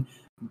one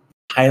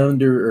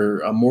Highlander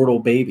or immortal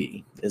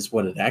baby, is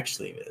what it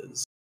actually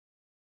is.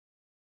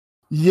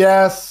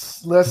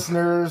 Yes,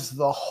 listeners,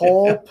 the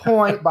whole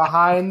point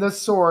behind the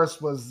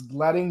Source was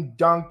letting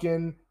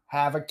Duncan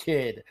have a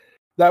kid.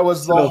 That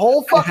was the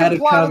whole fucking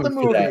plot of the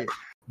movie.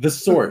 The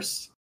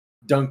Source,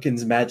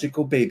 Duncan's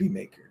magical baby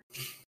maker.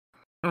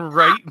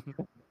 Right?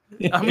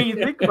 I mean,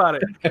 think about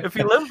it. If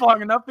he lives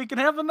long enough, he can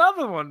have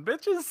another one,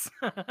 bitches.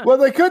 Well,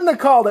 they couldn't have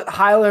called it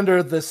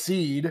Highlander the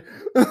Seed.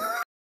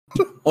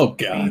 Oh,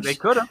 gosh. They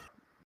could have.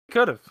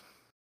 Let's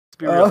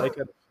be real, they could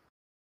have.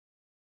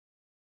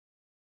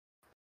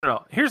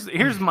 No,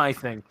 here's my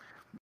thing.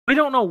 We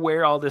don't know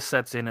where all this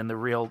sets in the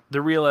real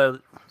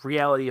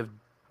reality of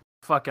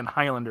fucking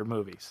Highlander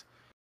movies.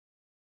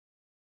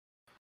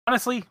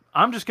 Honestly,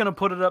 I'm just gonna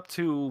put it up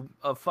to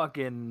a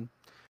fucking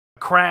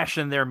crash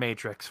in their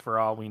Matrix for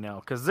all we know,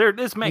 because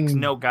this makes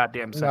no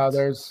goddamn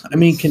sense. I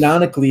mean,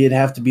 canonically, it'd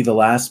have to be the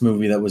last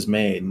movie that was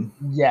made.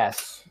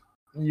 Yes,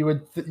 you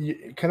would.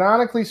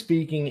 Canonically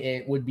speaking,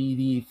 it would be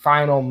the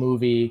final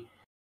movie,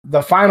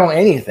 the final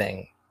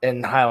anything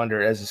in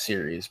Highlander as a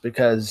series,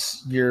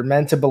 because you're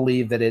meant to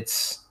believe that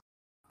it's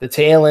the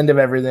tail end of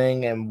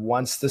everything, and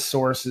once the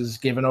Source is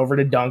given over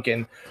to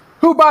Duncan,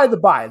 who, by the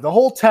by, the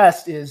whole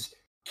test is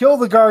kill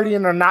the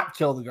Guardian or not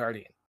kill the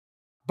Guardian.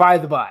 By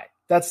the by,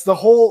 that's the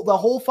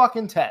whole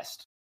fucking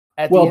test.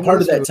 Well,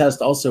 part of that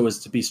test also is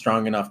to be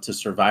strong enough to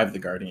survive the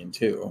Guardian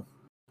too,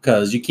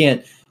 because you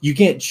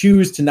can't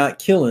choose to not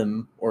kill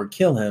him or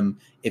kill him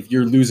if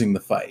you're losing the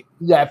fight.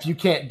 Yeah, if you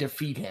can't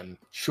defeat him,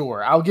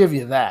 sure, I'll give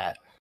you that.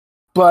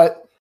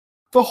 But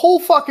The whole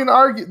fucking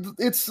argument,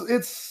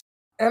 it's,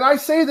 and I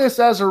say this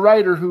as a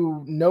writer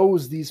who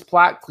knows these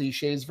plot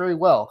cliches very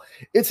well.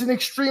 It's an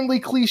extremely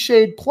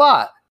cliched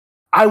plot.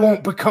 I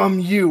won't become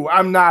you.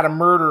 I'm not a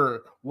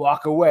murderer.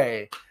 Walk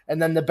away.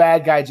 And then the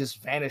bad guy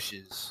just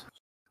vanishes.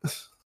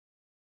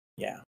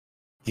 Yeah.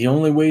 The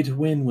only way to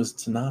win was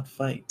to not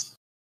fight.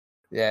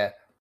 Yeah.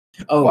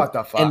 Oh, what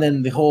the fuck? And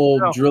then the whole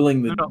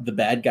drilling No. the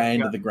bad guy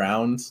into the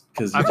ground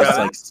because you I've just got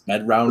like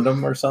sped round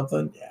him or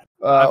something. Yeah.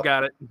 I've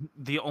got it.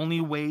 The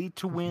only way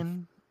to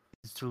win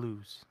is to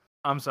lose.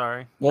 I'm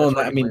sorry. Well,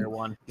 That's I mean, Ready Player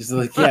One. it's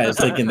like it's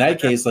like in that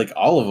case, like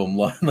all of them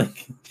won.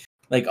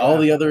 Like all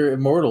the other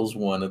immortals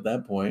won at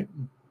that point.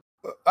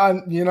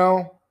 You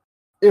know,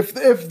 if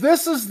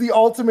this is the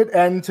ultimate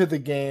end to the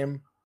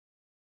game,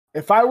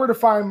 if I were to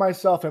find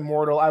myself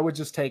immortal, I would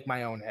just take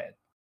my own head.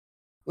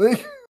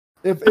 Like,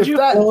 if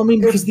that, well, I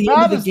mean, because the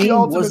end of is the game the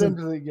ultimate wasn't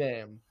end of the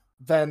game,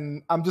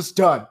 then I'm just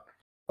done.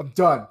 I'm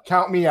done.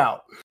 Count me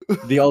out.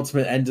 the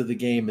ultimate end of the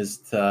game is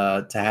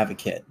to have a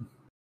kid.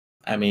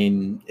 I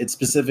mean, it's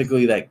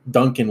specifically that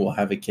Duncan will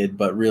have a kid,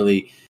 but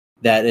really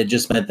that it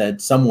just meant that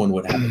someone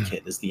would have a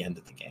kid is the end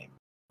of the game.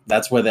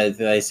 That's why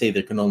they say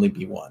there can only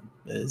be one.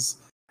 Here's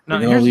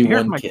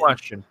my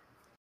question.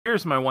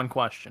 Here's my one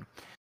question.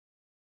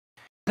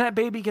 Is that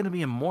baby going to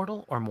be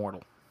immortal or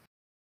mortal?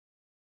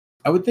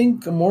 I would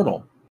think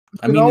immortal.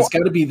 I mean,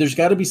 there's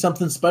got to be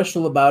something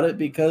special about it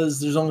because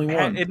there's only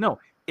one.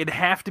 It'd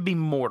have to be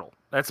mortal.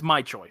 That's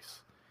my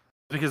choice.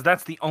 Because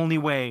that's the only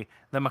way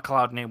the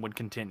McCloud name would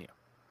continue.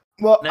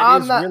 Well,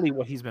 that is really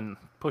what he's been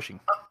pushing.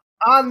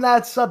 On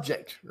that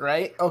subject,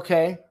 right?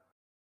 Okay.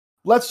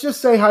 Let's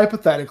just say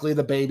hypothetically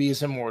the baby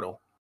is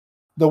immortal.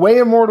 The way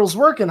immortals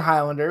work in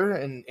Highlander,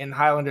 and in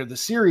Highlander the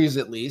series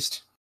at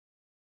least,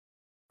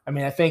 I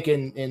mean, I think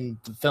in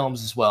the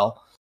films as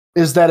well,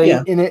 is that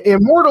an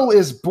immortal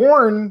is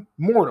born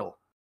mortal.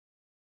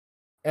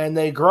 And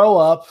they grow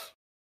up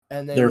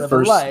and they live a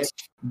life.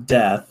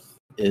 Death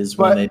is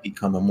when they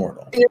become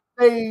immortal.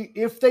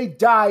 If they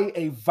die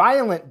a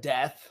violent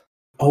death.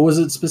 Oh, was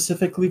it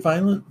specifically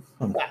violent?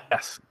 Oh.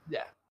 Yes.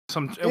 Yeah.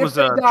 It was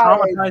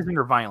traumatizing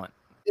or violent.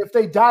 If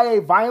they die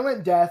a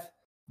violent death,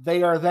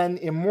 they are then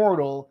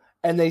immortal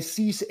and they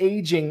cease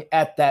aging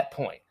at that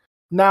point.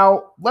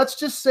 Now, let's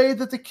just say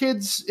that the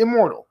kid's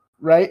immortal,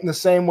 right? In the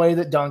same way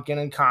that Duncan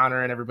and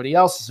Connor and everybody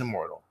else is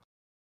immortal.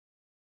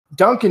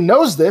 Duncan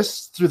knows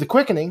this through the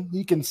quickening.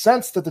 He can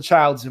sense that the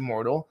child's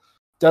immortal.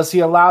 Does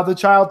he allow the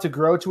child to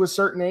grow to a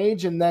certain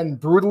age and then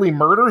brutally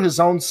murder his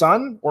own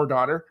son or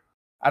daughter?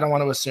 I don't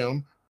want to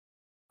assume.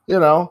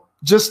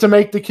 Just to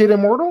make the kid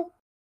immortal?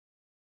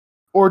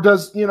 Or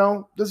does he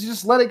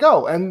just let it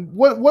go? And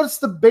what's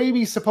the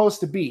baby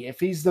supposed to be? If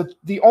he's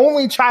the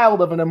only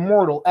child of an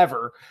immortal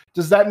ever,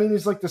 does that mean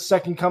he's like the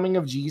second coming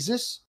of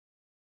Jesus?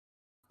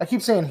 I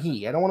keep saying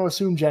he. I don't want to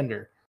assume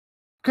gender.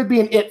 Could be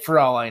an it for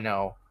all I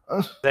know.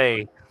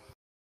 They.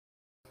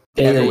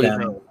 They,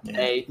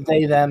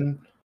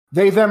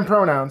 them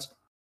pronouns.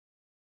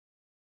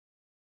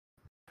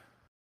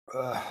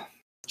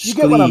 You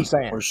get what I'm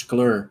saying. Or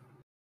Skler.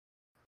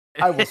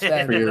 I will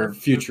stand for your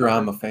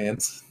Futurama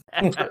fans.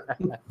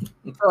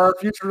 For our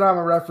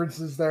Futurama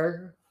references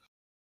there.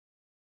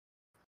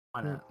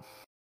 Why not?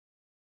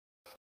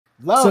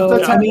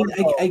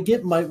 I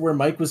get where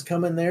Mike was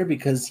coming there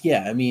because,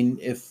 I mean,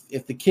 if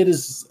the kid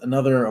is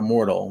another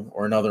immortal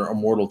or another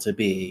immortal to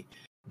be,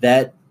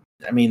 that's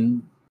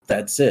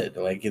it.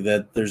 Like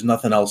that, there's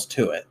nothing else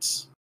to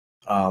it.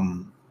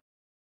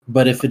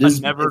 But if it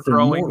is never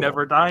growing,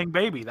 never dying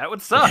baby, that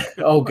would suck.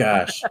 Oh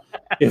gosh,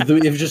 if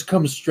it just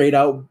comes straight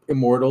out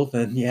immortal,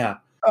 then yeah.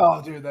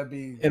 Oh, dude, that'd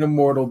be an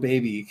immortal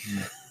baby,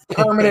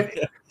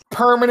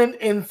 permanent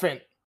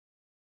infant.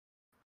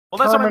 Well,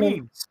 that's what I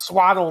mean.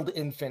 Swaddled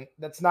infant.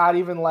 That's not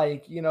even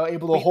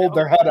able to hold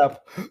their head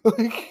up.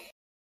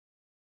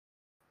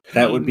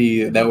 That would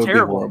be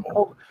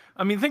horrible.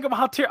 I mean, think about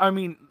how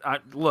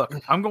look,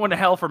 I'm going to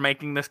hell for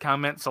making this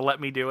comment, so let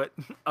me do it.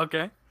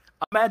 Okay,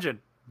 imagine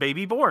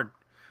baby born.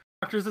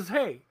 Doctor says,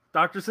 "Hey."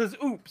 Doctor says,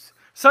 "Oops."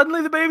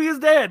 Suddenly the baby is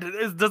dead.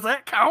 Does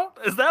that count?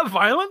 Is that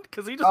violent?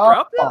 Because he just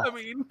dropped it? I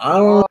mean, you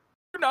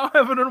now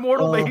have an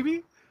immortal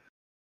baby?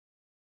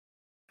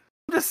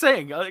 I'm just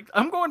saying,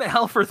 I'm going to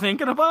hell for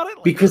thinking about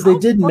it. Because they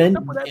did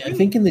mention, I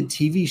think in the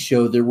TV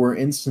show, there were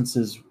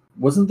instances,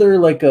 wasn't there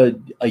like a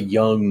really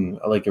young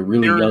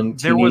teenager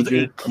there was a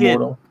kid,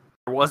 immortal?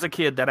 There was a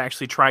kid that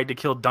actually tried to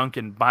kill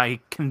Duncan by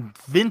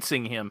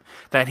convincing him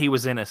that he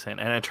was innocent.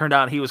 And it turned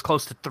out he was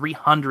close to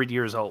 300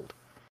 years old.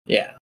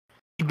 Yeah.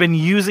 He'd been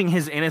using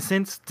his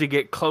innocence to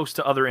get close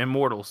to other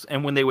immortals,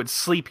 and when they would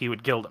sleep, he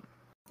would kill them.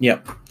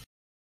 Yep.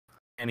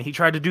 And he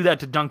tried to do that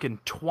to Duncan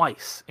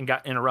twice and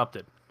got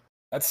interrupted.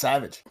 That's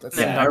savage.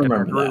 I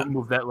remember that.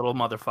 Remove that little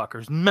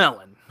motherfucker's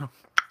melon.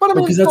 But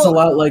because that's a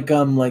lot like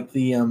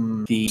the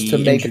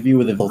interview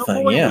with the whole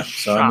thing. Yeah.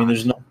 So I mean,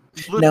 there's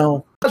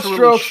no.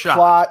 Stroke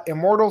plot.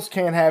 Immortals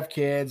can't have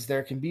kids.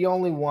 There can be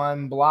only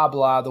one. Blah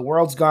blah. The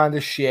world's gone to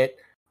shit.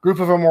 Group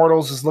of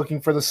immortals is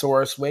looking for the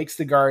source, wakes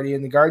the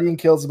Guardian. The Guardian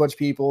kills a bunch of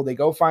people. They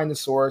go find the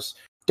source.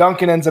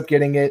 Duncan ends up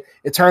getting it.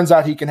 It turns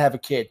out he can have a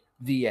kid.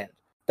 The end.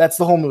 That's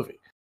the whole movie.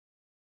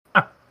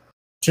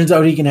 Turns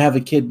out he can have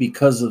a kid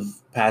because of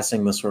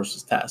passing the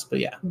source's test. But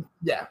yeah.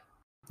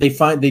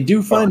 They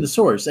do find the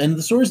source, and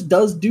the source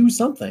does do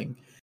something.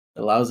 It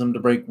allows them to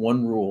break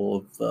one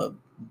rule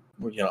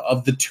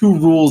of the 2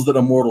 rules that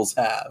immortals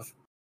have.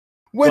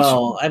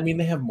 Well, I mean,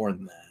 they have more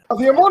than that.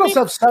 The immortals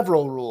have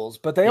several rules,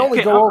 but they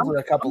only go over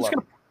a couple of them.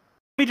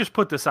 Let me just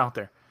put this out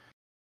there.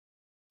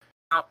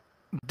 Now,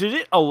 did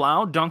it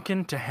allow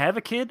Duncan to have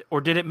a kid,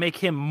 or did it make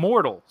him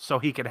mortal so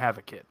he could have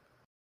a kid?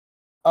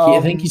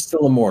 I think he's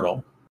still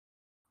immortal.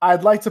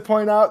 I'd like to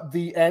point out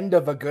the end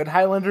of a good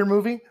Highlander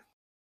movie.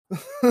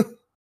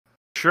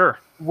 Sure.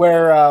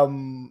 Where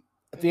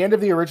at the end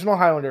of the original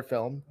Highlander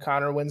film,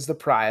 Connor wins the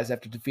prize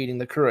after defeating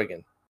the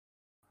Krugen.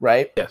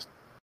 Right? Yes.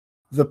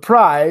 The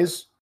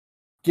prize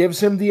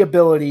gives him the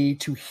ability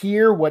to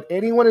hear what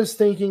anyone is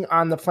thinking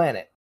on the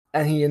planet.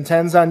 And he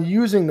intends on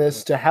using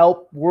this to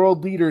help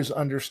world leaders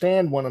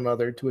understand one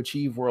another to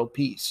achieve world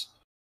peace.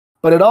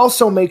 But it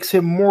also makes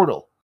him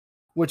mortal,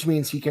 which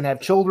means he can have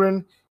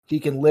children, he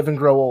can live and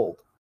grow old.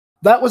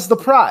 That was the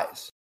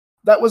prize.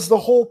 That was the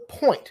whole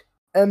point.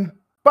 And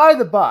by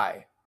the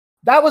by,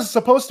 that was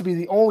supposed to be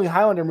the only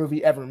Highlander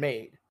movie ever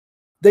made.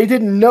 They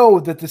didn't know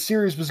that the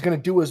series was going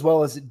to do as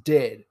well as it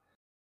did.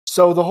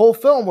 So the whole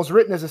film was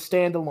written as a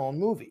standalone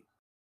movie.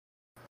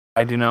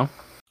 I do know.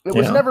 It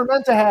was never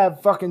meant to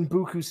have fucking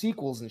buku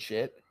sequels and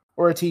shit,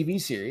 or a TV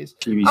series.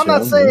 I'm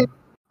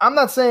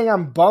not saying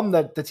I'm bummed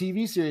that the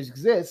TV series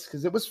exists,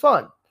 because it was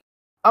fun.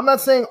 I'm not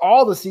saying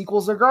all the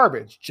sequels are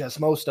garbage, just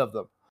most of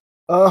them.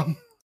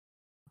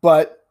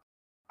 But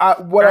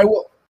I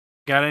will.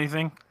 Got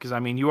anything? Because I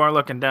mean, you are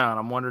looking down.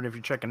 I'm wondering if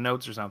you're checking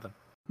notes or something.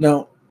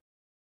 No,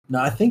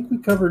 I think we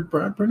covered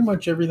pretty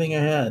much everything I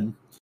had.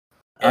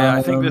 Yeah,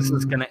 I think this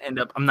is going to end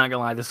up. I'm not going to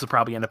lie. This will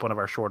probably end up one of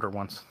our shorter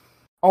ones.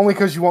 Only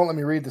because you won't let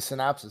me read the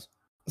synopsis.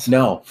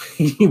 No,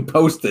 you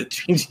post it.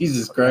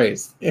 Jesus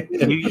Christ.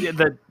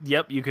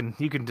 Yep, you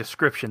can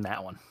description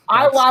that one.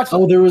 I watched.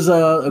 Oh, there was a.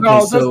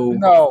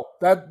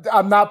 Okay,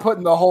 I'm not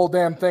putting the whole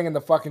damn thing in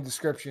the fucking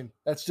description.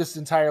 That's just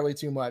entirely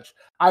too much.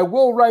 I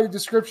will write a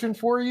description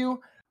for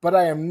you, but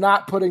I am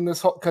not putting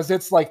this whole, because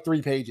it's like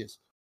 3 pages.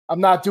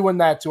 I'm not doing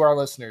that to our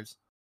listeners.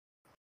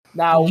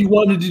 Now you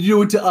wanted to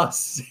do it to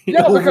us.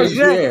 Yeah, because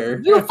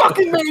you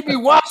fucking made me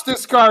watch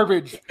this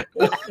garbage.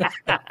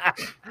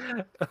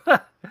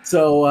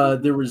 So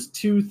there was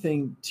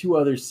two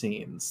other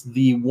scenes.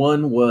 The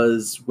one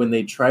was when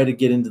they try to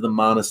get into the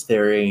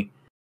monastery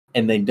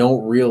and they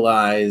don't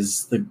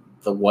realize the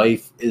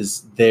wife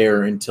is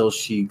there until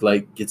she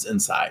gets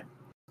inside.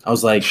 I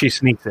was like, she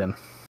sneaks in.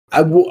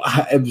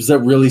 Was that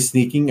really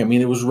sneaking? I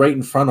mean, it was right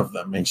in front of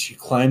them, and she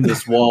climbed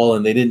this wall,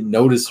 and they didn't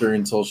notice her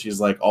until she's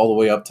all the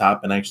way up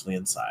top and actually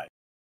inside.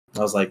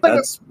 I was like,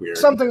 that's weird.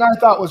 Something I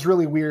thought was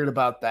really weird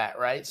about that,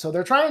 right? So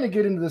they're trying to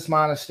get into this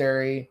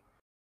monastery.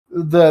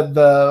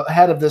 The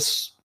head of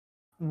this,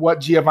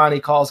 what Giovanni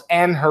calls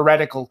an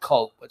heretical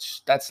cult,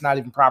 which that's not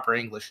even proper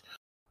English.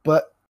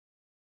 But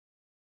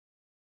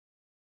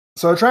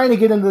so they're trying to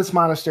get into this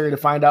monastery to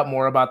find out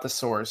more about the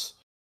source,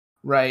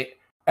 right?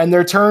 And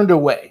they're turned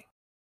away.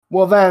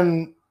 Well,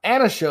 then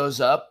Anna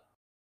shows up.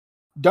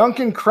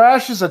 Duncan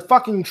crashes a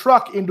fucking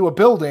truck into a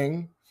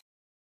building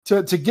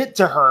to get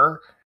to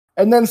her.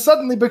 And then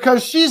suddenly,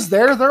 because she's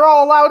there, they're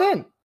all allowed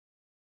in.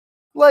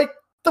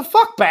 The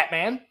fuck,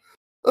 Batman?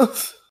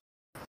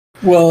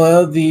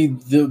 Well,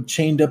 the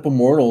chained up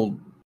immortal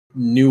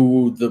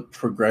knew the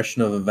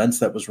progression of events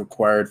that was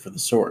required for the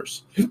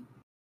source.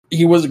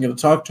 He wasn't going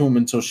to talk to him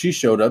until she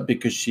showed up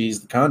because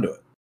she's the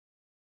conduit.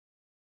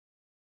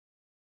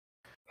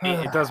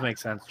 It does make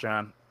sense,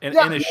 John. In a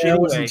I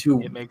wasn't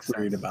too it makes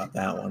worried sense about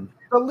that one.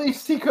 The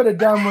least he could have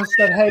done was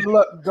said, "Hey,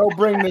 look, go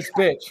bring this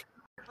bitch."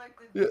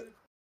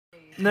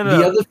 No.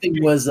 The other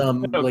thing was,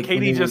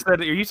 Katie just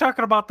said, "Are you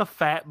talking about the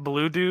fat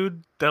blue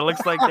dude that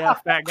looks like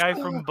that fat guy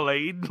from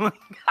Blade?"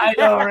 I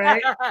know,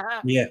 right?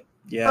 Yeah.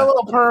 A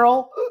little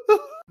Pearl.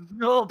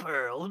 No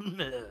Pearl.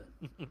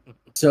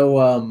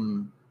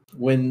 So,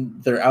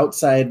 when they're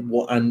outside,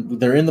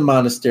 they're in the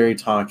monastery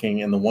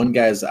talking, and the one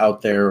guy's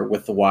out there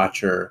with the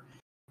Watcher,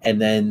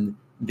 and then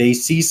they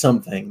see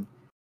something,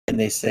 and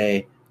they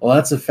say, "Well,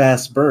 that's a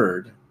fast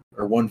bird,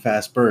 or one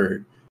fast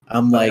bird."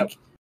 I'm like,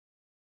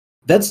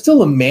 that's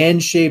still a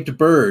man-shaped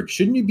bird.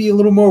 Shouldn't you be a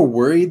little more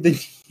worried than?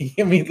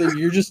 I mean,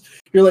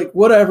 you're like,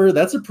 whatever.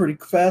 That's a pretty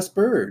fast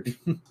bird.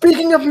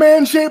 Speaking of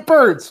man-shaped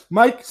birds,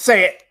 Mike,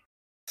 say it.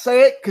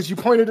 Say it, because you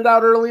pointed it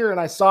out earlier, and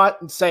I saw it.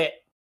 And say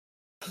it.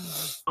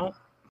 Oh.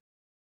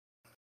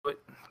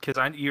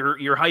 Because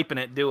you're hyping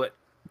it. Do it.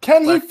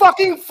 Can he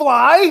fucking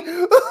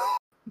fly?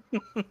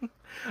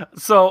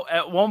 So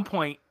at one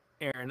point,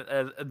 Aaron,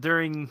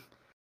 during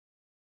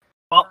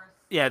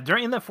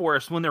the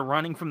forest when they're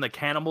running from the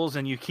cannibals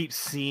and you keep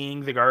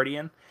seeing the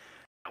Guardian,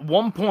 at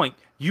one point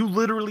you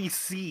literally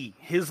see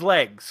his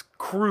legs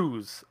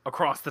cruise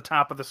across the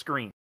top of the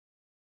screen,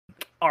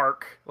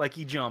 arc like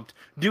he jumped.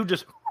 Dude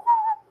just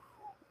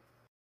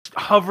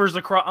hovers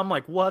across. I'm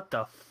like, what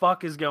the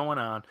fuck is going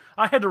on?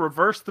 I had to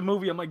reverse the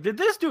movie. I'm like, did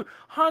this dude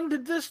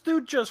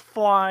just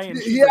fly? And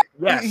she's like,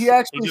 yes. He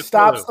actually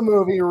stops the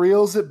movie,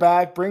 reels it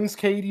back, brings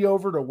Katie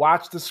over to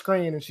watch the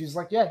screen, and she's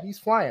like, yeah, he's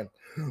flying.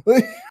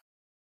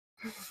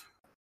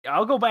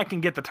 I'll go back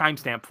and get the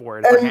timestamp for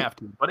it if I have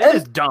to, but it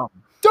is dumb.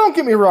 Don't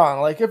get me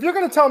wrong. Like, if you're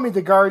going to tell me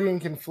the Guardian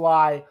can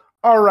fly,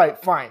 all right,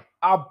 fine.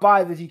 I'll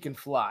buy that he can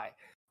fly.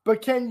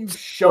 But can you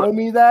show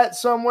me that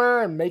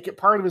somewhere and make it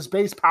part of his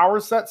base power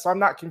set so I'm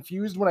not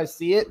confused when I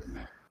see it?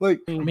 Like,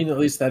 I mean, at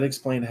least that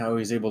explained how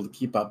he's able to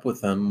keep up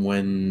with them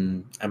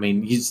when,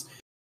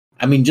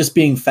 just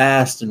being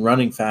fast and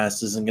running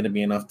fast isn't going to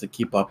be enough to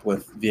keep up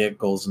with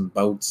vehicles and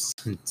boats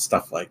and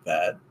stuff like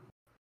that.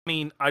 I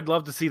mean, I'd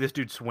love to see this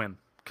dude swim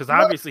because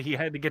obviously he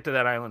had to get to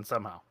that island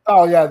somehow.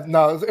 Oh, yeah.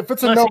 No, if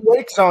it's a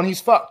no-wake zone, he's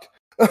fucked.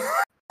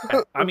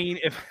 I mean,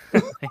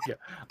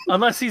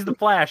 unless he's the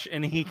Flash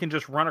and he can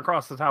just run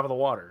across the top of the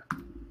water.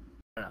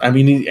 I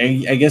mean,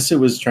 I guess it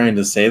was trying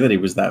to say that he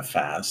was that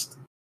fast.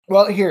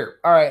 Well, here,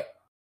 all right.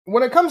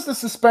 When it comes to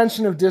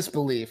suspension of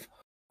disbelief,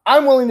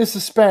 I'm willing to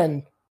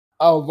suspend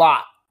a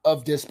lot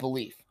of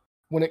disbelief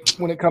when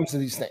it comes to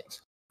these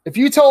things. If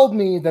you told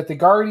me that the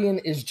Guardian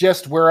is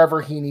just wherever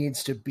he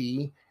needs to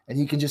be and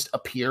he can just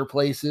appear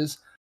places,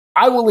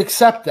 I will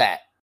accept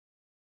that.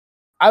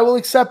 I will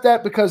accept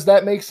that because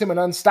that makes him an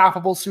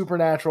unstoppable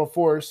supernatural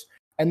force,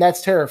 and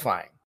that's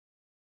terrifying.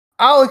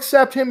 I'll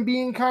accept him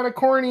being kind of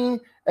corny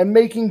and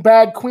making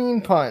bad Queen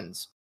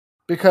puns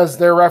because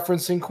they're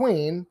referencing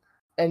Queen,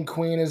 and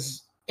Queen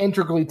is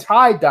integrally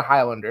tied to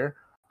Highlander.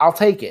 I'll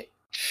take it,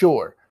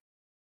 sure.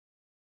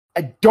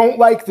 I don't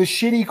like the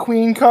shitty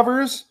Queen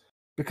covers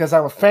because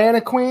I'm a fan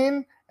of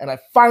Queen, and I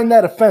find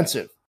that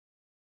offensive.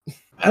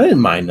 I didn't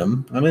mind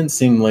them. I didn't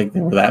seem like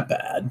they were that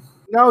bad.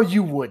 No,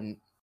 you wouldn't.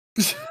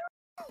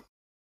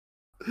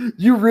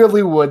 You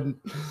really wouldn't.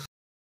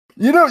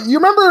 You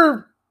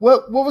remember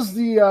what was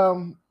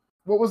the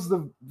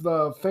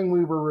thing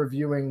we were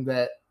reviewing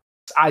that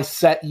I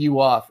set you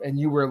off and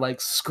you were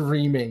like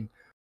screaming,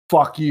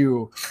 "Fuck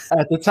you"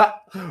 at the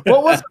top?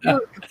 What was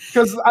it?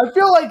 Because I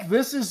feel like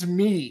this is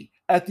me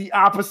at the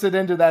opposite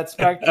end of that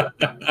spectrum.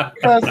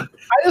 Because I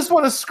just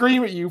want to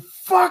scream at you,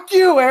 "Fuck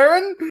you,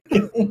 Aaron!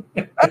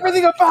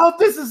 Everything about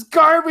this is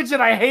garbage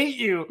and I hate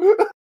you."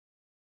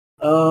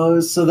 Oh,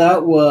 so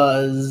that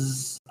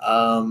was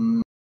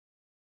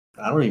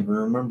I don't even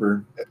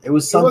remember. It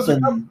was something.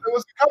 It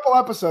was a couple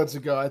episodes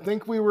ago. I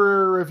think we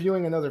were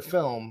reviewing another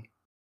film.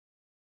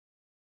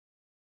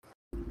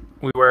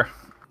 We were.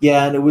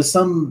 Yeah, and it was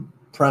some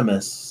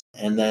premise,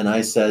 and then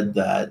I said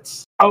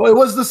that. Oh, it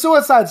was the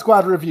Suicide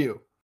Squad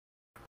review.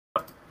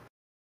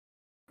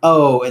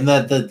 Oh, and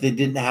that they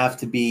didn't have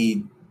to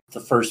be the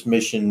first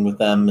mission with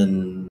them,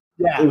 and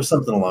it was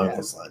something along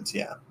those lines.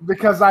 Yeah,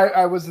 because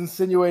I was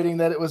insinuating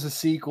that it was a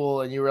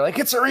sequel, and you were like,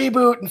 "It's a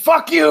reboot," and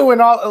 "fuck you,"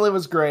 and all. It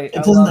was great.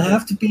 It doesn't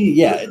have to be.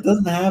 Yeah, it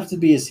doesn't have to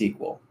be a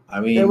sequel. I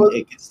mean,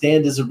 it could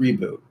stand as a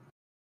reboot.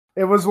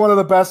 It was one of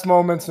the best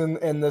moments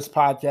in this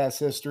podcast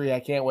history. I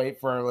can't wait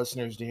for our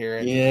listeners to hear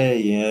it.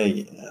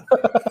 Yeah.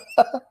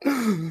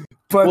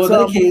 But well, in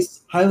that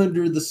case,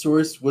 Highlander: The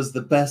Source was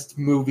the best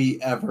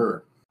movie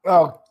ever.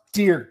 Oh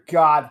dear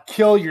God,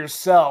 kill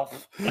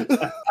yourself.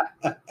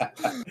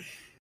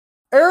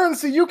 Aaron,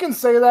 so you can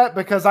say that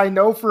because I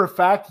know for a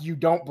fact you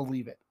don't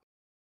believe it.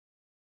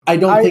 I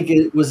don't think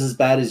it was as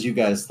bad as you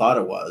guys thought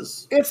it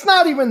was. It's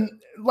not even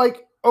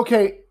like,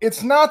 okay,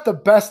 it's not the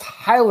best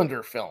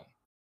Highlander film,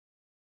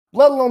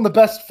 let alone the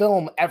best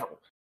film ever.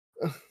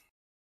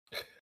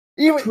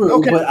 True,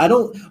 okay. But I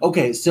don't.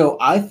 Okay, so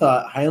I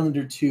thought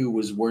Highlander 2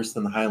 was worse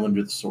than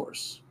Highlander: The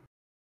Source.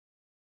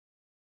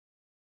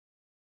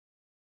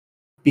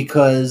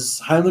 Because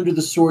Highlander: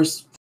 The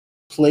Source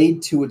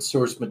played to its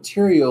source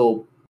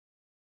material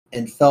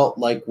and felt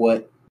like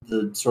what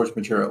the source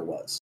material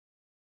was.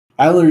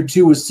 Highlander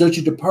 2 was such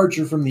a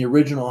departure from the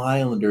original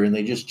Highlander, and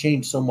they just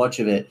changed so much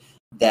of it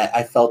that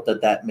I felt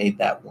that made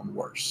that one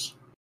worse.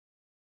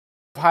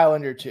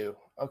 Highlander 2,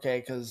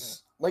 okay,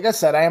 because like I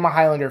said, I am a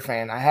Highlander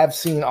fan. I have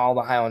seen all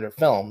the Highlander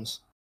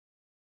films.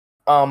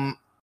 I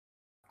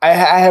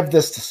have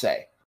this to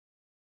say.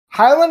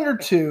 Highlander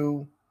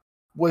 2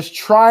 was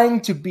trying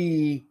to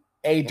be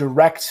a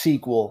direct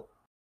sequel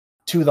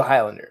to the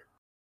Highlander.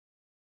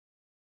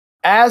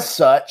 As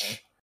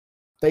such,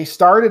 they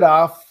started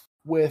off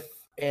with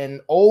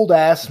an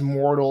old-ass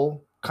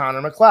mortal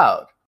Connor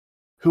McLeod,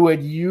 who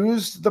had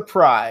used the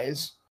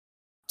prize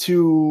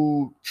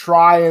to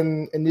try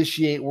and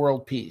initiate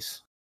world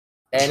peace.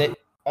 And it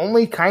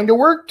only kind of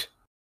worked.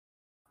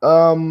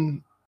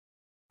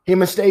 He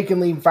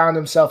mistakenly found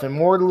himself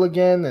immortal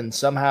again and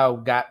somehow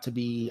got to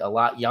be a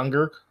lot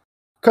younger.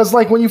 Because,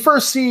 like, when you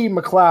first see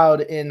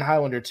McLeod in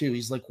Highlander 2,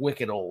 he's, like,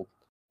 wicked old.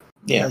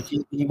 Yeah. Like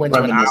he went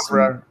to an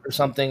opera or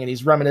something, and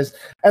he's reminiscing.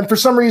 And for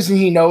some reason,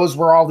 he knows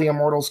where all the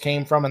immortals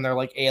came from, and they're,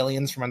 like,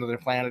 aliens from another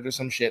planet or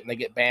some shit, and they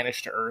get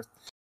banished to Earth.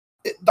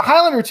 The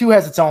Highlander 2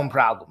 has its own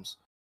problems.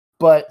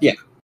 But yeah,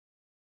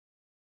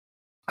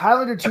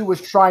 Highlander 2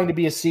 was trying to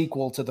be a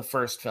sequel to the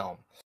first film.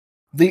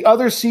 The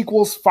other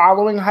sequels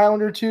following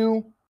Highlander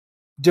 2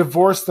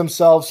 divorced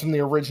themselves from the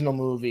original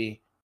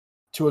movie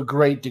to a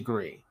great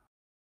degree.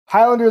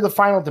 Highlander: The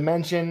Final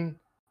Dimension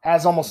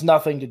has almost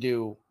nothing to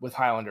do with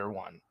Highlander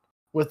 1,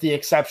 with the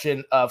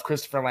exception of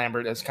Christopher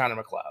Lambert as Connor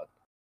McLeod.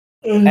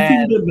 I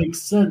think that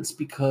makes sense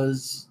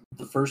because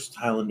the first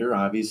Highlander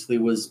obviously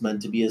was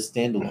meant to be a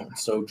standalone.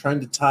 So trying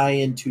to tie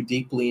in too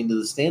deeply into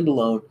the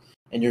standalone,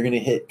 and you're going to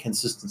hit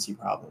consistency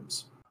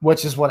problems.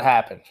 Which is what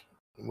happened.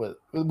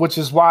 Which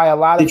is why a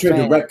lot of they tried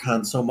to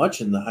retcon so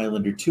much in the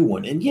Highlander 2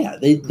 one. And yeah,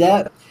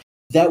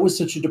 that was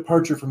such a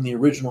departure from the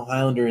original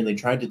Highlander, and they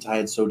tried to tie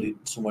it so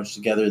much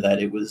together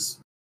that it was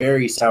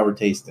very sour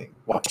tasting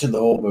watching the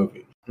whole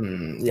movie.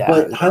 Yeah.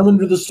 But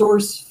Highlander: The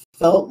Source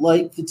felt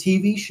like the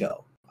TV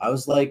show. I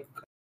was like,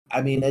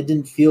 I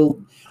didn't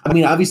feel.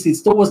 Obviously, it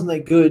still wasn't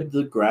that good.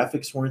 The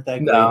graphics weren't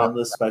that great on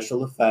the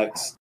special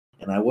effects,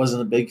 and I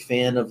wasn't a big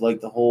fan of like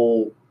the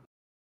whole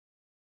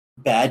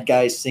bad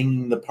guys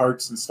singing the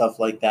parts and stuff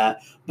like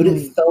that. But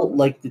it felt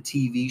like the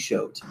TV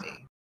show to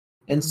me,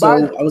 and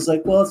so I was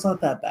like, well, it's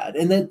not that bad.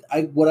 And then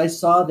what I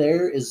saw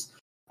there is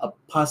a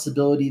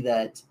possibility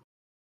that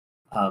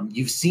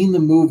you've seen the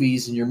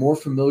movies and you're more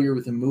familiar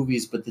with the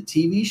movies, but the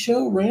TV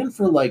show ran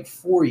for like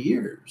 4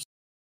 years.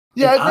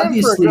 Yeah,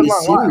 obviously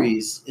the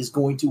series is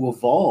going to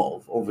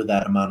evolve over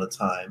that amount of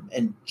time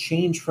and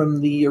change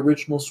from the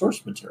original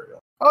source material.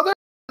 Oh, there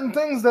are some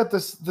things that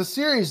the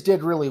series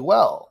did really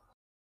well.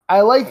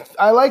 I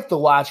like the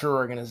Watcher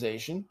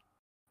organization.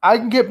 I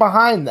can get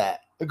behind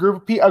that. A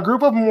group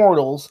of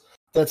mortals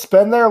that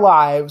spend their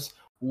lives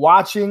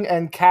watching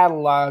and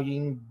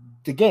cataloging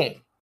the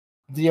game,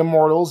 the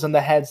immortals and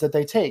the heads that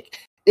they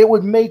take. It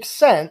would make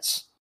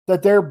sense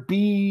that there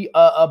be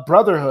a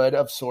brotherhood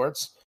of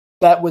sorts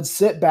that would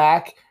sit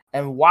back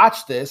and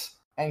watch this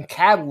and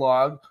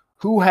catalog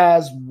who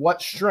has what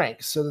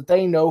strengths so that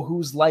they know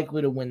who's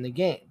likely to win the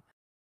game.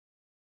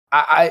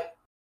 I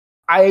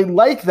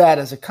like that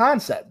as a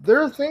concept.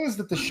 There are things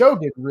that the show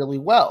did really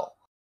well.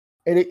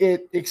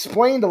 It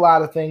explained a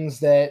lot of things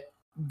that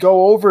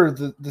go over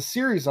the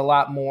series a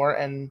lot more,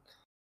 and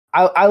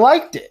I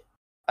liked it.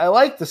 I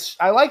like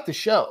the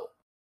show.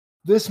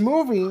 This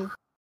movie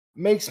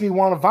makes me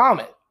want to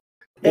vomit.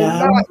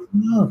 Yeah,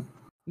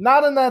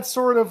 Not in that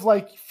sort of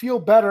like feel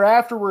better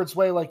afterwards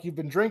way, like you've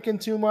been drinking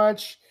too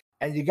much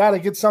and you got to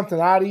get something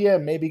out of you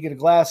and maybe get a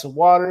glass of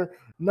water.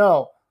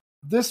 No,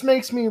 this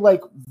makes me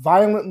like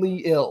violently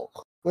ill.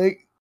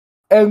 Like,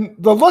 and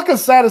the look of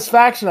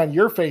satisfaction on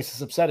your face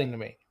is upsetting to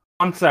me.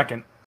 1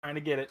 second. Trying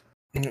to get it.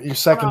 Your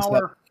second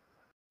step.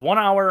 1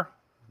 hour,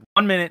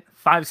 1 minute,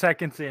 5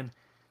 seconds in.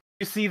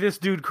 You see this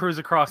dude cruise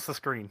across the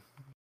screen.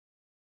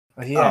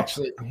 He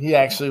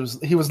actually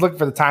was looking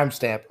for the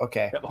timestamp.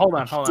 Okay. Yep, hold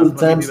on. The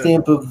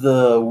timestamp of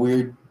the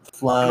weird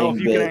flying. I don't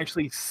know if you can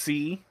actually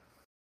see.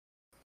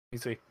 Let me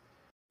see.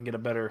 Get a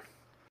better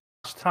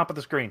top of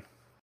the screen.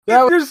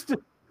 Yeah, it's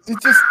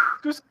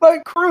just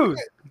like cruise.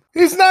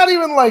 He's not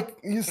even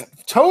like his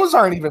toes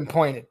aren't even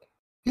pointed.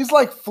 He's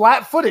like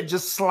flat-footed,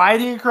 just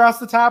sliding across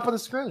the top of the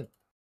screen.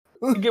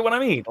 You get what I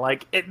mean?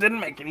 Like, it didn't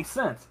make any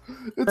sense.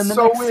 It's and the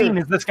so next weird. scene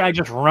is this guy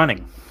just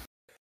running.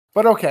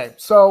 But okay,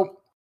 so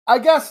I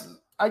guess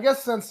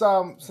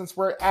since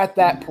we're at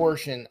that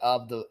portion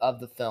of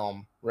the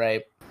film,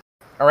 right,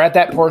 or at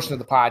that portion of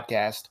the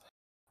podcast,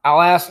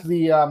 I'll ask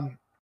the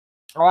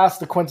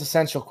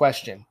quintessential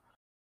question: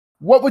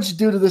 what would you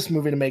do to this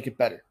movie to make it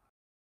better?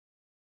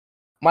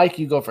 Mike,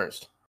 you go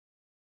first.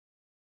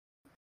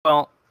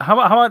 Well, how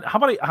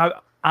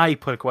about I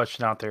put a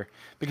question out there,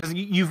 because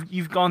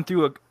you've gone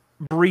through a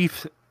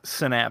brief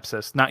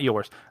synopsis, not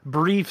yours,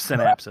 brief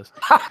synopsis.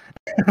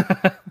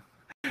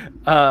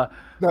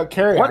 No,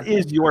 carry on. What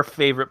is your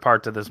favorite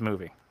part to this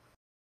movie?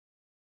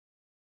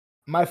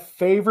 My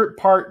favorite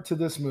part to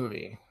this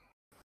movie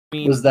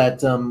was that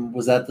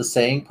the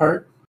saying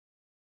part?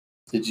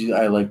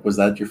 Was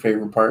that your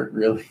favorite part?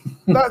 Really?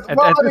 At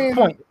this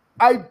point,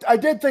 I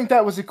did think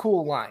that was a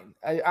cool line.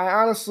 I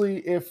honestly,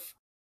 if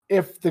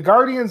the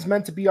Guardian's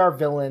meant to be our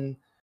villain,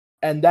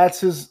 and that's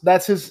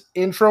his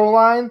intro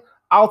line,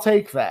 I'll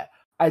take that.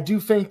 I do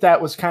think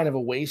that was kind of a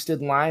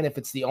wasted line if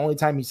it's the only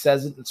time he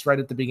says it. It's right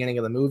at the beginning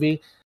of the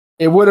movie.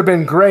 It would have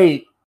been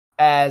great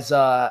as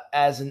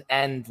an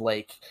end,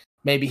 like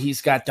maybe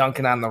he's got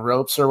Duncan on the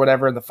ropes or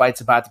whatever, and the fight's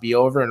about to be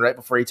over, and right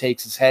before he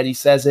takes his head, he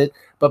says it.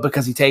 But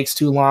because he takes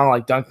too long,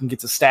 like Duncan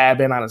gets a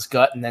stab in on his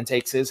gut and then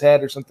takes his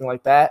head or something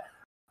like that.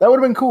 That would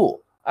have been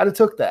cool. I'd have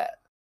took that.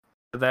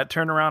 That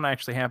turnaround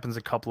actually happens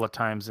a couple of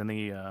times in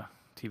the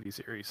TV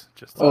series.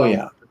 Just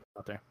yeah,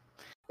 out there.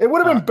 It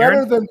would have been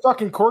better than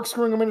fucking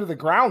corkscrewing him into the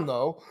ground,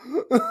 though.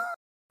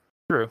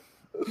 True.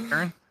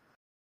 Aaron?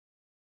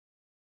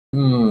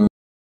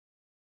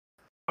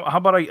 How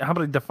about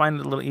I define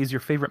it a little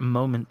easier? Favorite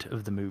moment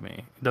of the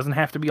movie. It doesn't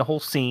have to be a whole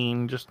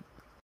scene, just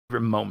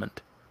favorite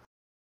moment.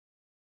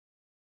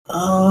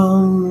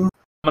 I'm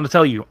going to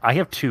tell you, I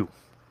have two.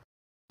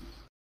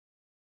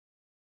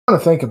 I'm going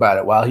to think about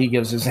it while he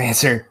gives his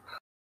answer.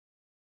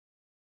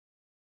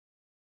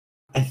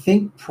 I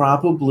think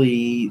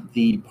probably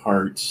the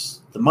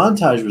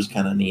montage was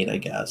kind of neat, I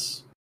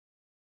guess.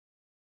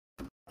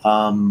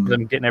 Them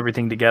getting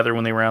everything together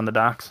when they were on the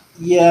docks.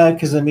 Yeah,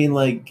 because I mean,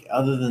 like,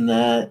 other than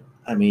that,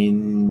 I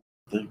mean,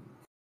 there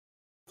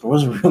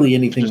wasn't really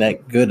anything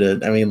that good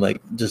at. I mean,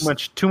 like,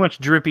 just too much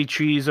drippy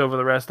cheese over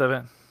the rest of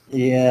it.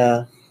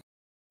 Yeah.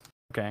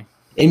 Okay.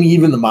 I mean,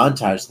 even the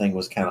montage thing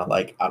was kind of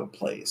like out of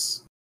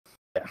place.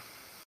 Yeah.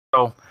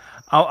 So,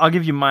 I'll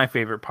give you my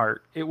favorite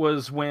part. It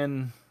was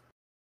when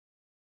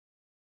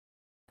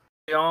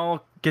they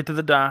all get to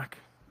the dock.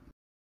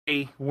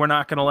 Hey, we're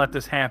not going to let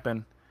this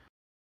happen.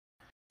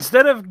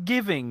 Instead of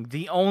giving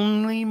the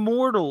only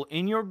mortal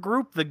in your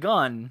group the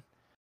gun,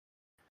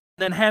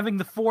 then having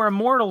the 4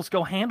 immortals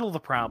go handle the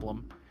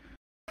problem,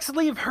 let's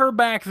leave her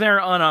back there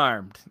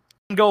unarmed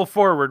and go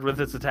forward with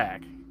this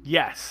attack.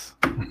 Yes.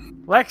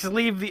 Let's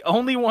leave the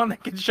only one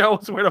that can show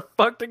us where the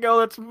fuck to go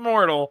that's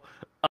mortal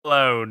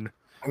alone.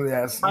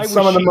 Yes,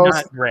 Some of the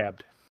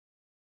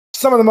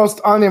most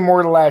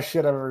unimmortal ass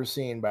shit I've ever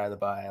seen, by the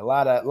by. A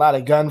lot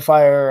of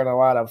gunfire and a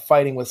lot of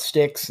fighting with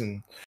sticks,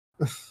 and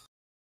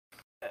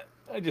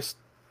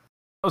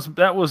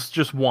that was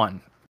just one.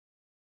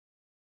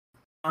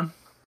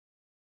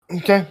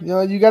 Okay,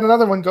 you got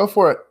another one. Go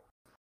for it.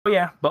 Oh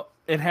yeah, but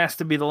it has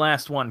to be the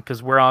last one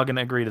because we're all going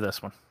to agree to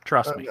this one.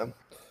 Trust me.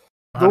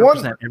 The one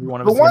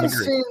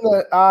scene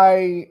that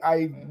I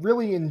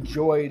really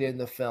enjoyed in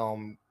the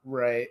film,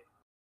 right?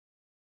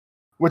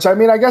 Which, I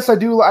mean, I guess I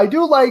do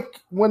like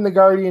when the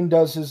Guardian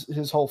does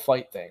his whole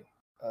fight thing.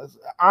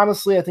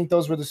 Honestly, I think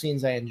those were the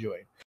scenes I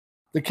enjoyed.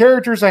 The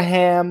characters are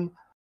ham.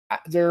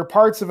 There are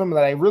parts of him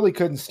that I really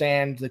couldn't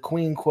stand, the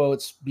Queen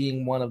quotes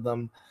being one of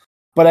them.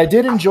 But I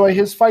did enjoy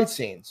his fight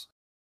scenes.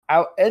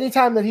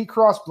 Anytime that he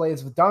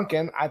crossblades with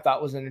Duncan, I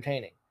thought was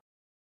entertaining.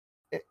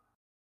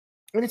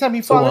 Anytime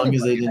he fought, so long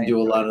as they didn't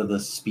do a lot of the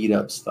speed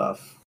up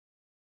stuff.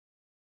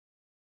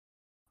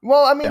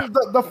 Well, I mean,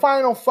 the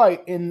final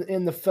fight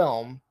in the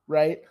film,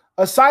 right?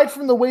 Aside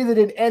from the way that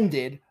it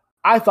ended,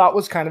 I thought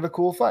was kind of a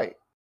cool fight.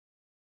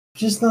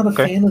 Just not a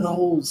fan of the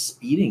whole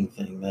speeding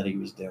thing that he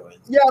was doing.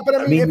 Yeah, but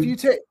I mean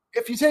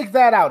if you take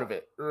that out of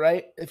it,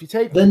 right?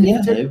 Fine.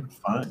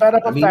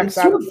 I mean, it's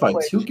sword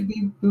fights. Who could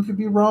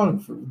be wrong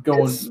for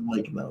going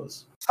like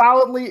those?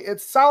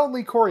 It's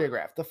solidly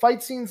choreographed. The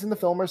fight scenes in the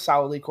film are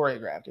solidly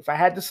choreographed. If I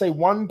had to say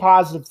one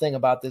positive thing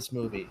about this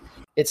movie,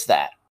 it's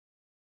that.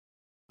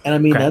 And I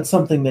mean, that's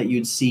something that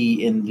you'd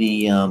see in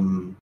the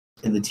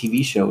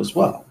TV show as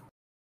well.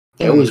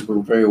 They always were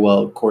very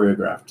well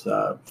choreographed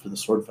for the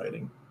sword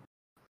fighting.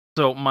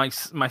 So my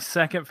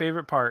second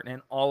favorite part,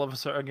 and all of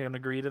us are going to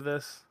agree to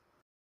this,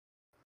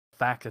 the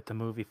fact that the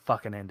movie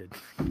fucking ended.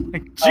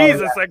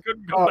 Jesus, I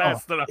couldn't go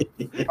fast enough.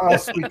 Oh,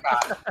 sweet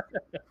God.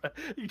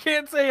 You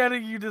can't say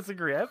anything you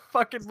disagree. That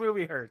fucking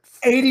movie hurts.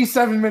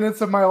 87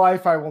 minutes of my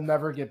life I will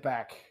never get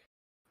back.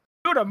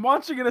 Dude, I'm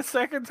watching it a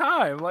second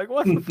time. Like,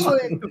 what the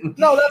fuck?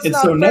 No, that's and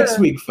not so fair. Next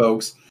week,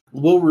 folks,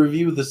 we'll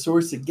review The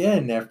Source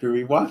again after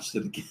we watched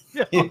it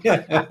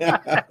again.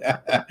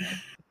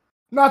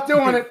 Not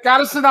doing it. Got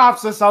a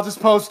synopsis. I'll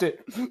just post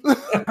it.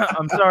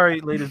 I'm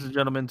sorry, ladies and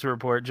gentlemen, to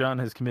report John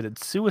has committed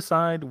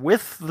suicide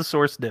with the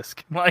Source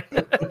disc.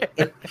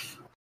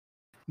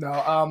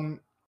 No.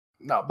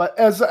 But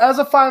as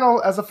a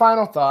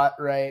final thought,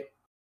 right?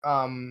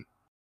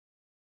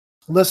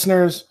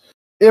 Listeners,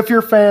 if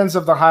you're fans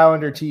of the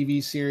Highlander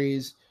TV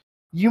series,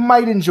 you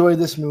might enjoy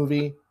this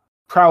movie.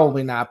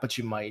 Probably not, but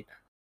you might.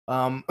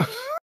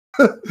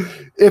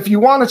 If you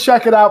want to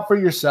check it out for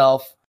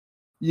yourself,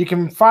 you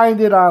can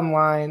find it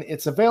online.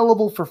 It's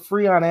available for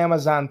free on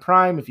Amazon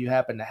Prime if you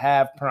happen to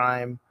have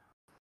Prime.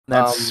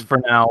 That's for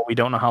now. We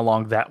don't know how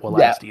long that will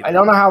last either. I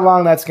don't know how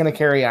long that's going to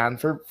carry on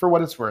for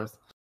what it's worth.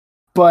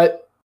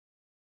 But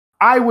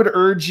I would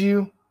urge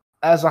you,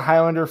 as a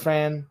Highlander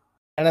fan,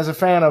 and as a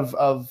fan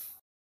of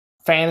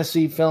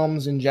fantasy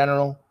films in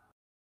general,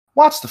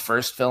 watch the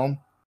first film.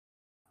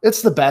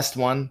 It's the best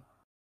one.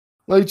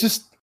 Like,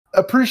 just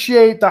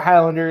appreciate the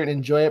Highlander and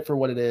enjoy it for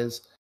what it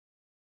is.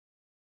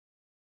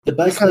 The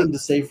best thing to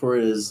say for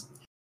it is,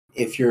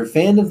 if you're a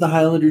fan of the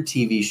Highlander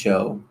TV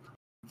show,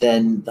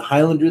 then the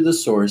Highlander: The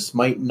Source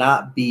might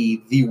not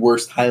be the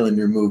worst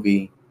Highlander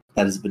movie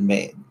that has been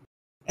made.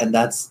 And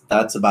that's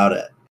about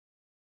it.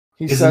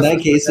 Because in that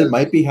case, it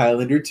might be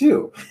Highlander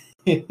 2.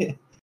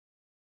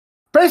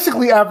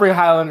 Basically, every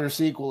Highlander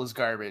sequel is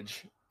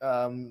garbage,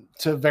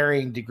 to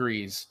varying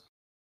degrees.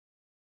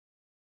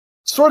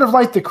 Sort of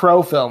like the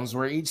Crow films,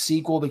 where each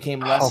sequel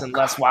became less and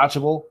less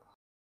watchable.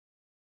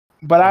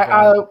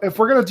 But if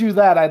we're going to do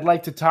that, I'd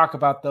like to talk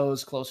about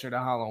those closer to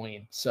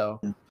Halloween. So,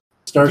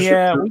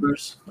 Starship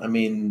Troopers, I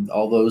mean,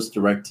 all those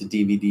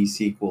direct-to-DVD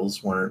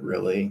sequels weren't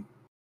really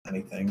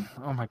anything.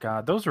 Oh my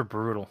God, those were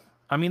brutal.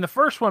 I mean, the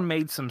first one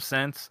made some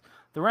sense.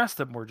 The rest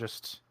of them were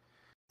just...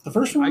 The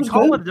first one was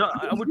good.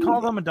 I would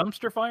call them a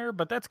dumpster fire,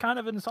 but that's kind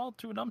of an insult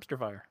to a dumpster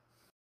fire.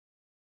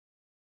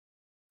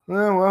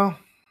 Well,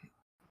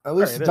 at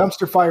least the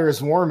dumpster fire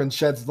is warm and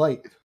sheds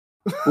light.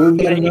 We've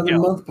got another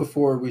month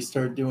before we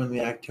start doing the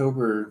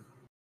October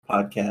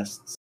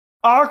podcasts.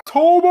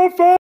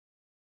 Oktoberfest!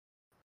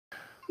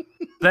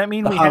 that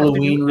mean The we have to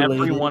Halloween do every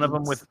related one of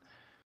them ones. with?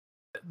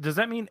 Does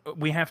that mean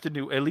we have to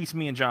do, at least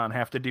me and John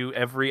have to do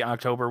every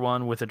October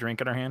one with a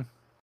drink in our hand?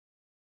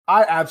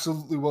 I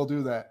absolutely will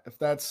do that. If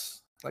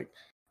that's like,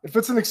 if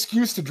it's an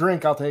excuse to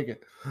drink, I'll take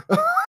it.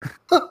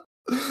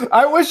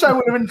 I wish I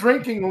would have been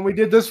drinking when we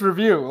did this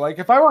review. Like,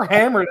 if I were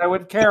hammered, I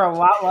would care a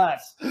lot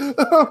less.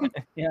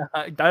 Yeah,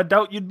 I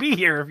doubt you'd be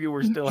here if you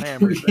were still We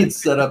hammered. can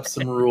set up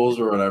some rules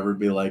or whatever.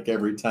 Be like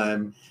every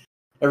time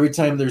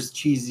there's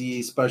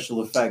cheesy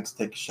special effects,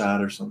 take a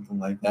shot or something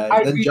like that.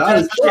 I'd Then be John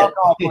is testing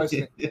alcohol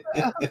poisoning.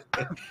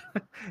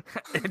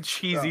 And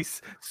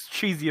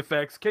cheesy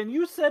effects. Can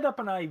you set up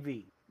an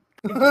IV?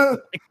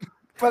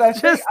 But I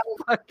think Just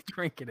like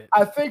drinking it.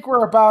 I think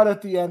we're about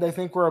at the end. I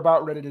think we're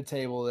about ready to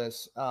table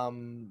this.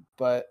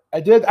 But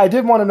I did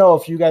want to know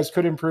if you guys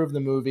could improve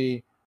the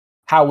movie,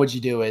 how would you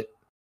do it?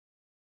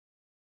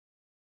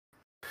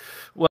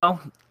 Well,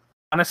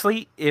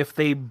 honestly, if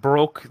they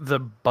broke the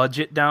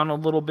budget down a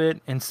little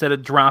bit, instead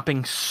of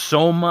dropping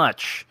so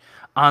much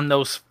on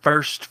those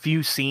first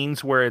few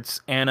scenes where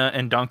it's Anna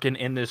and Duncan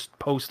in this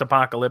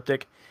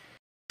post-apocalyptic,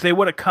 if they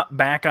would have cut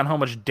back on how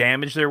much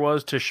damage there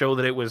was to show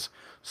that it was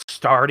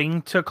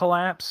starting to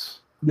collapse.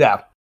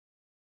 Yeah.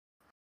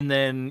 And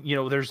then,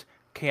 there's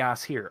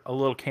chaos here, a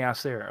little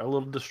chaos there, a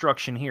little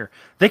destruction here.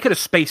 They could have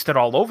spaced it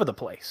all over the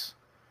place.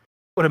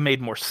 Would have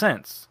made more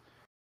sense.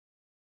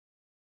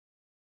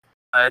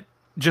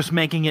 Just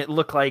making it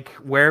look like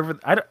wherever...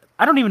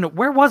 I don't even know.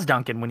 Where was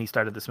Duncan when he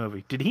started this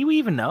movie? Did he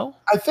even know?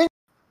 I think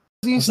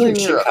it's like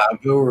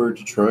Chicago or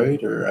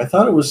Detroit, or I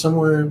thought it was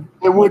somewhere.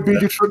 It would be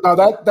Detroit.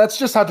 No, that's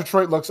just how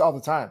Detroit looks all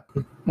the time.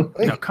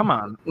 No, come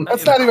on.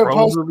 That's not even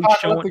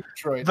post-apocalyptic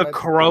Detroit. The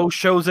Crow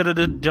shows it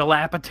a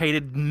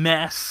dilapidated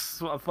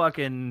mess.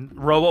 Fucking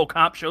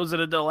RoboCop shows it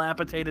a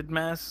dilapidated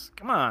mess.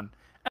 Come on.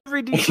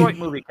 Every Detroit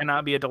movie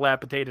cannot be a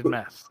dilapidated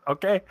mess,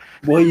 okay?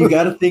 Well, you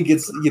got to think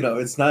it's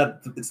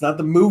not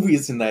the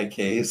movies in that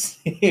case.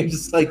 It's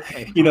just like,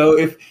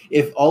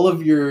 if all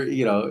of your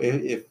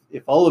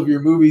if all of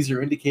your movies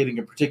are indicating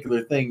a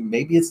particular thing,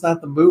 maybe it's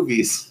not the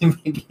movies.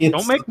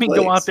 Don't make me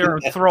go out there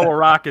and throw a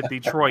rock at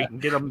Detroit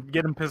and get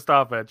them pissed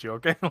off at you,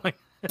 okay?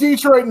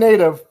 Detroit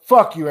native,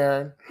 fuck you,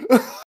 Aaron.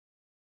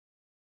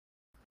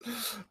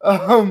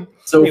 So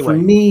anyway. For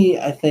me,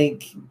 I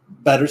think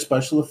better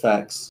special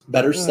effects,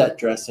 better set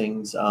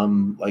dressings.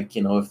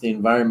 If the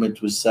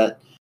environment was set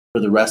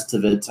for the rest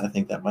of it, I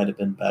think that might have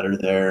been better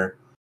there.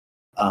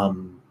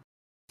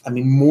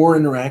 More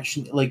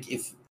interaction. Like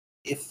if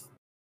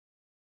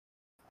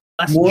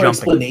less more jumping.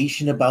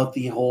 Explanation about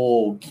the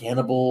whole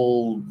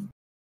cannibal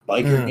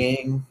biker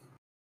gang.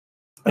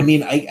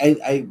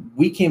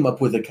 We came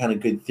up with a kind of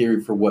good theory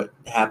for what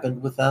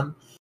happened with them,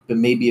 but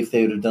maybe if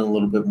they would have done a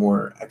little bit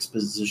more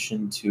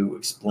exposition to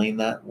explain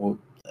that,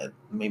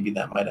 maybe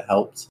that might have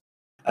helped.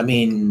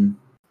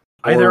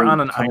 Either on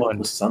an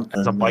island as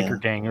a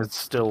biker gang is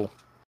still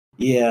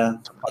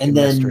and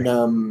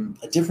then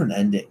a different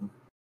ending.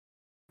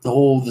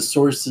 The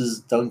sources,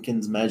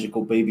 Duncan's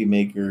magical baby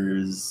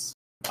makers.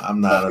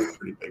 I'm not a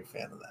pretty big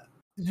fan of that.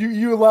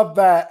 You love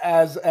that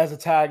as a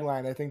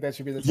tagline. I think that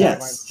should be the tagline.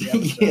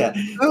 Yes, yeah,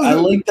 I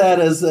like that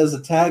as a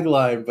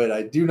tagline, but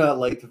I do not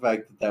like the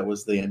fact that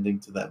was the ending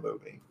to that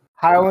movie.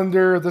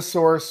 Highlander, the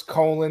source,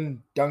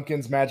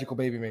 Duncan's magical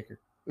baby maker.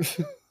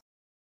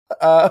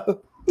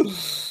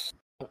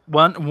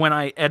 When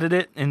I edit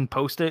it and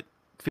post it,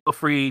 feel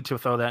free to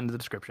throw that into the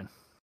description.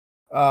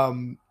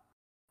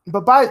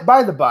 But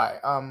by the by,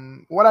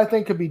 what I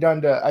think could be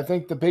done I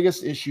think the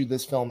biggest issue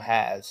this film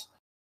has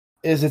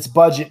is its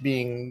budget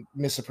being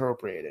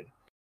misappropriated.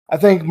 I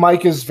think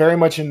Mike is very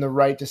much in the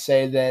right to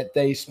say that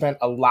they spent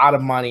a lot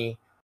of money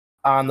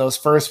on those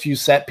first few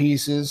set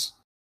pieces.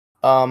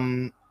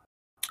 I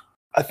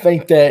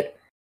think that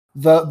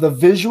the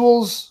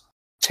visuals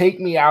take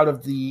me out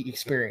of the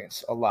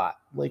experience a lot.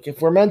 Like,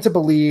 if we're meant to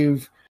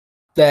believe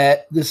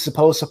that this is a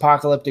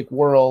post-apocalyptic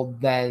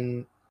world,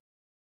 then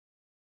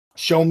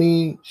show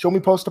me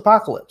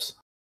post-apocalypse.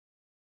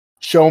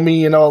 Show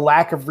me, a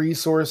lack of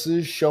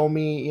resources. Show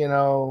me,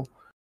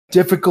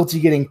 difficulty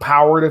getting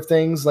power to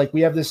things. Like,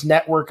 we have this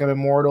network of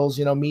immortals,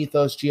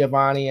 Mythos,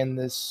 Giovanni, and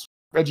this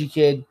Reggie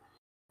kid,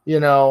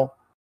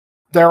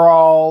 they're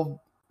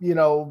all,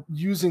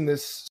 using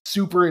this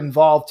super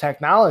involved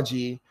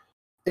technology.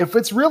 If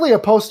it's really a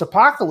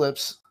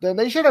post-apocalypse, then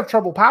they should have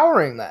trouble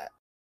powering that.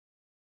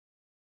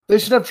 They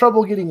should have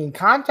trouble getting in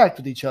contact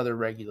with each other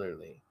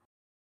regularly.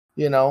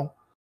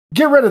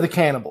 Get rid of the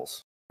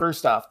cannibals.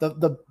 First off,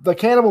 the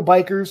cannibal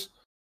bikers,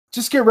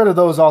 just get rid of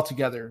those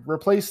altogether.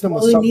 Replace them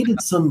with something. They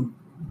needed some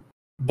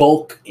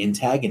bulk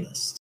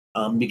antagonists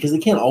because they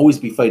can't always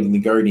be fighting the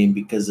Guardian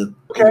because until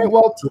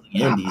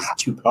the end he's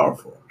too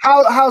powerful.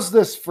 How's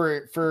this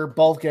for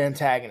bulk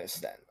antagonists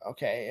then?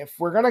 Okay, if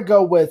we're gonna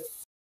go with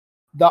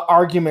the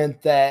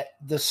argument that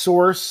the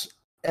source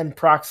and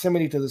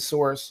proximity to the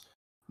source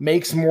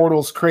makes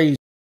mortals crazy,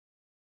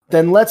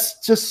 then let's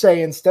just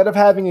say instead of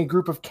having a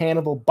group of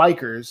cannibal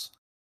bikers,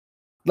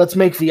 let's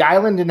make the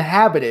island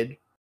inhabited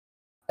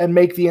and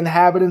make the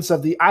inhabitants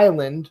of the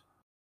island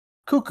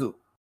cuckoo.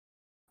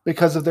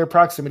 because of their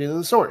proximity to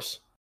the source.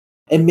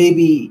 And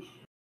maybe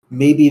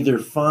they're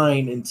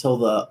fine until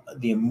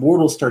the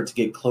immortals start to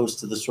get close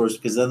to the source,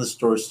 because then the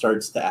source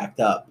starts to act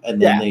up,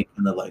 and then they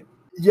kind of like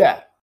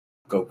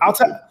go.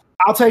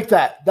 I'll take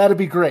that. That'd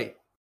be great.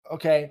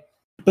 Okay.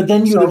 But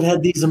then you'd have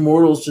had these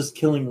immortals just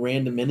killing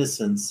random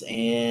innocents,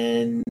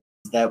 and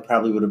that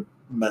probably would have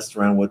messed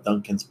around with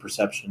Duncan's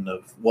perception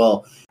of,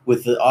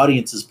 with the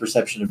audience's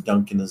perception of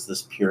Duncan as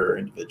this pure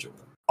individual.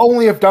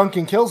 Only if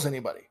Duncan kills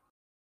anybody.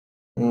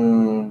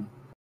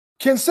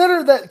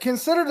 Consider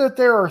that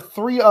there are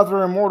 3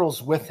 other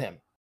immortals with him.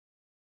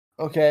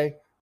 Okay?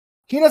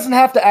 He doesn't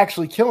have to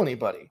actually kill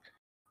anybody.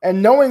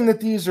 And knowing that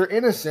these are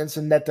innocents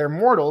and that they're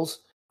mortals,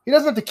 he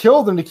doesn't have to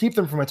kill them to keep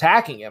them from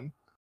attacking him.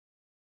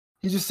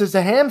 He just has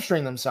to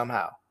hamstring them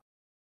somehow.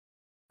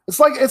 It's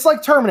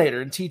like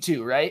Terminator in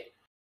T2, right?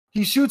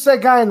 He shoots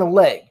that guy in the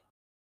leg.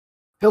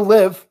 He'll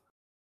live.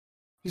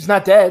 He's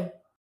not dead.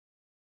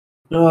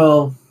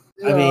 Well,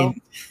 I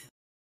mean,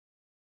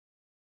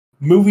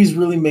 movies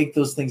really make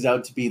those things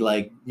out to be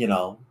like,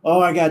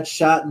 I got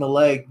shot in the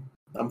leg,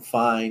 I'm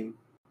fine.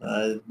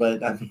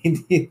 But I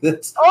mean,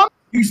 that's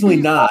usually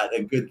not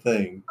a good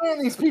thing.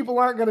 And these people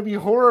aren't going to be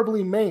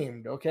horribly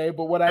maimed, okay?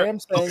 But what I am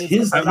saying is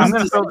his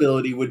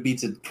disability would be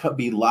to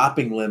be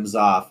lopping limbs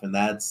off, and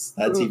that's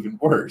even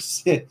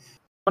worse.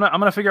 I'm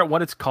gonna figure out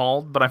what it's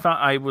called, but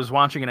I was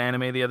watching an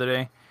anime the other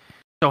day.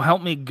 So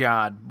help me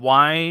God,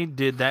 why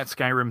did that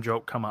Skyrim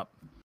joke come up?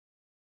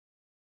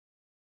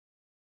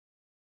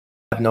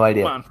 I have no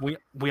idea. Come on,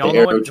 we all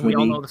know it. We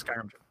all know the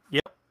Skyrim joke.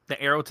 Yep,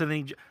 the arrow to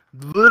the knee.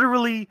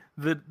 Literally,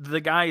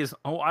 the guy is.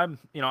 I'm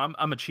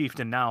a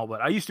chieftain now,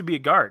 but I used to be a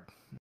guard.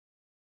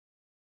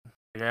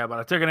 Yeah, but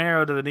I took an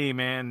arrow to the knee,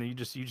 man. You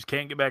just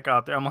can't get back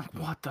out there. I'm like,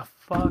 what the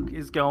fuck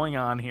is going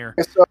on here?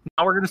 So,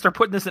 now we're gonna start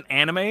putting this in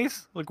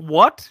animes? Like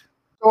what?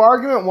 So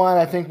argument 1,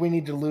 I think we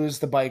need to lose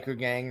the biker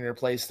gang and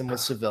replace them with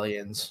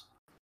civilians.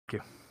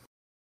 Okay.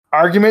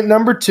 Argument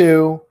number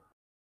 2,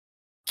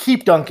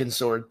 keep Duncan's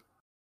sword.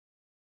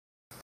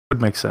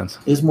 Would make sense.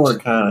 It's more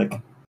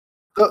iconic.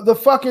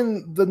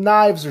 The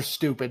knives are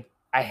stupid.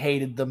 I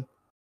hated them.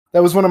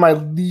 That was one of my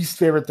least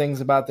favorite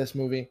things about this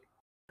movie.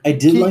 I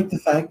did like the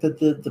fact that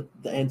the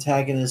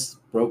antagonist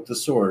broke the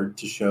sword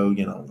to show,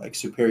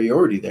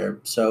 superiority there.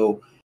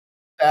 So,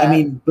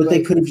 but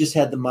they could have just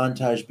had the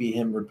montage be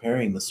him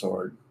repairing the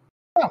sword.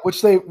 Yeah,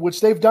 which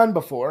they've done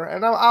before.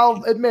 And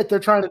I'll admit they're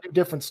trying to do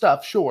different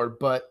stuff, sure,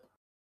 but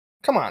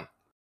come on.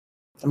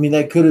 I mean,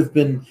 that could have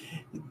been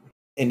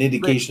an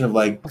indication of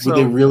would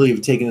they really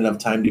have taken enough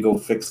time to go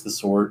fix the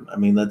sword? I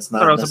mean, that's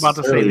not. I was about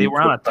to say they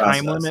were on a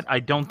time limit. I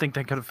don't think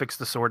they could have fixed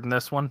the sword in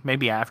this one.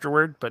 Maybe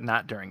afterward, but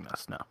not during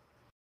this. No.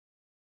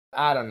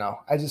 I don't know.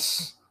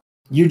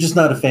 You're just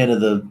not a fan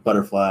of the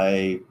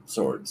butterfly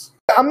swords.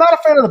 I'm not a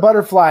fan of the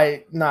butterfly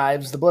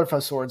knives, the butterfly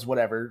swords,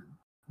 whatever.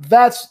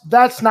 That's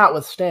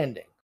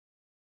notwithstanding.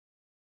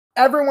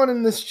 Everyone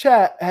in this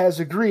chat has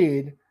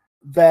agreed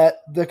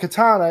that the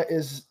katana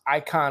is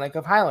iconic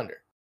of Highlander.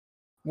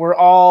 We're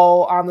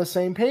all on the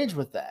same page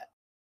with that,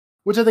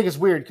 which I think is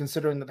weird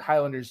considering that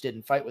Highlanders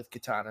didn't fight with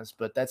katanas,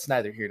 but that's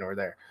neither here nor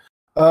there.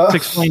 It's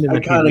explained in the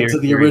iconic to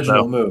the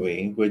original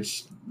movie,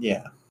 which,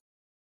 yeah.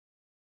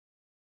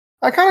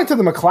 Iconic to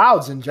the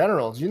McLeods in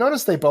general. Did you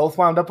notice they both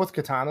wound up with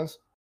katanas?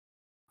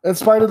 In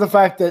spite of the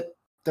fact that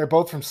they're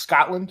both from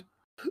Scotland?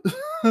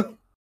 Well,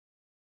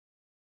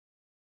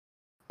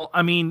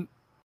 I mean,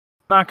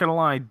 not gonna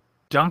lie,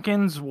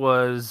 Duncan's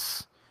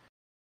was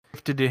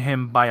gifted to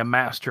him by a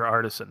master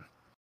artisan.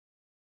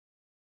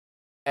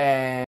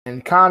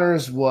 And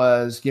Connor's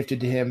was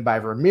gifted to him by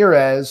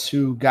Ramirez,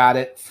 who got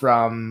it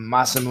from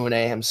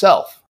Masamune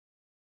himself.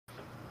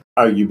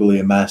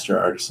 Arguably a master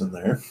artisan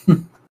there.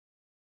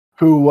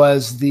 Who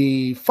was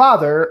the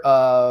father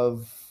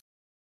of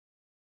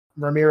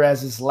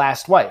Ramirez's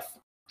last wife,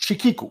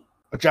 Shikiku,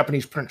 a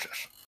Japanese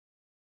princess.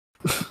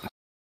 There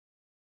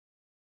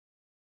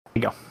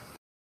you go.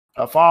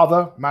 Her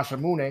father,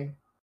 Masamune,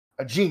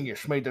 a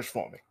genius, made this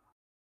for me.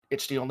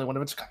 It's the only one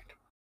of its kind.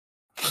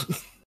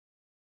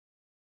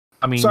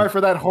 I mean, sorry for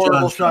that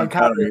horrible Sean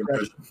Connery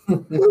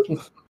impression.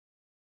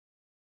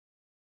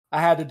 I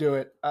had to do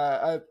it.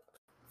 I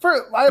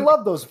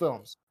love those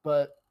films,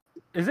 but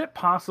is it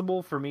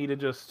possible for me to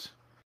just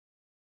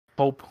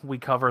hope we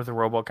cover the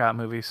RoboCop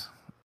movies?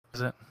 Is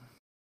it?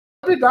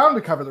 I'd be down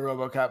to cover the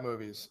RoboCop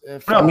movies.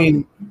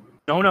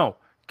 No,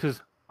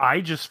 because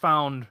I just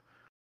found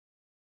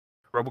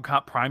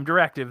RoboCop Prime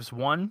Directives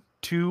 1,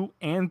 2,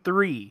 and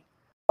 3.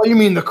 Oh, you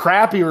mean the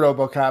crappy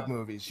RoboCop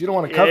movies? You don't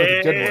want to cover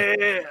the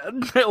good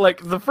ones.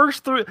 Like the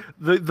first 3,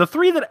 the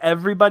 3 that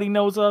everybody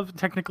knows of.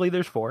 Technically,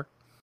 there's 4.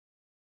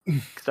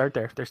 Start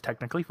there. There's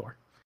technically 4.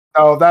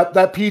 Oh,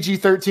 that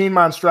PG-13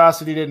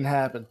 monstrosity didn't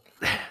happen.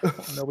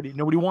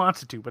 Nobody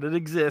wants it to, but it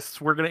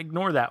exists. We're gonna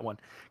ignore that one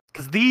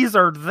because these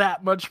are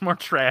that much more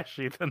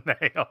trashy than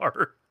they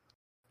are.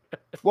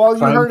 Well,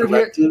 you heard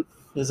it here.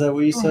 Is that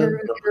what you said?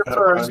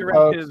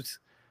 Directives.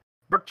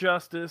 Dark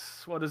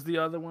Justice. What is the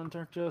other one?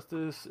 Dark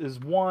Justice is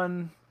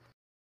 1.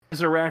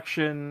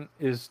 Resurrection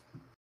is.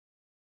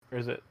 Where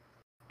is it?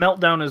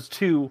 Meltdown is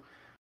 2.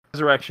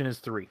 Resurrection is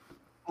 3.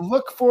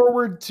 Look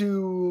forward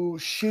to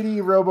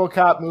shitty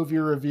RoboCop movie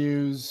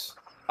reviews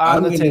on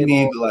I'm the gonna table.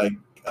 need like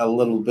a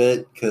little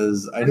bit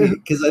because I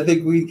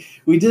think we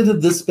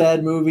did this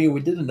bad movie.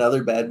 We did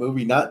another bad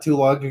movie not too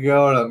long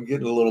ago, and I'm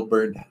getting a little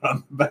burned out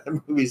on bad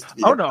movies.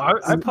 Oh no,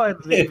 I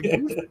planned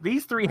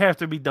these 3 have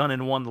to be done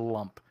in one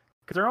lump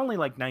because they're only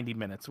like 90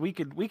 minutes. We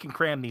can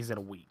cram these in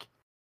a week.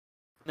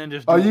 And then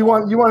just you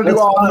want to do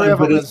all 3 of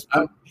them?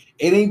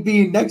 It ain't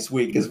being next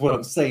week, is what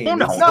I'm saying. Oh,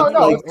 no,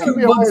 it's gonna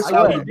be a ways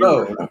away.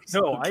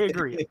 No, I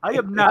agree. I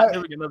am not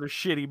doing another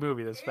shitty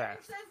movie this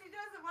fast. Says he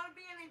doesn't want to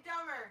be any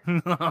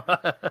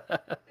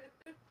dumber.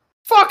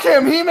 Fuck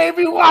him! He made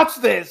me watch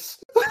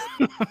this. It's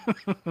your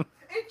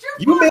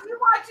You fault. made You're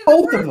watching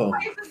both the of them.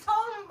 first place and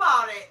told him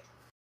about it.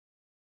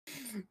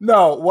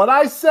 No, what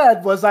I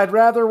said was I'd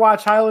rather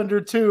watch Highlander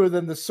 2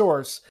 than The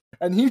Source,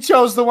 and he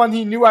chose the one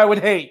he knew I would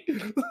hate.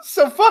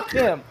 So fuck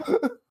him.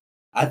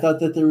 I thought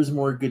that there was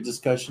more good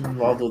discussion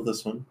involved with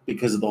this one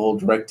because of the whole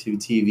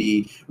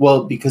direct-to-TV.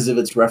 Well, because of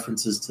its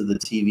references to the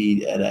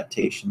TV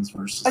adaptations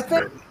versus.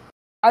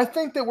 I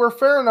think that we're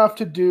fair enough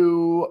to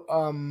do.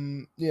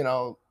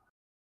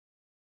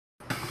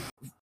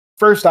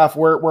 First off,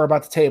 we're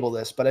about to table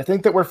this, but I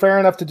think that we're fair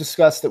enough to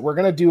discuss that we're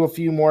going to do a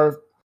few more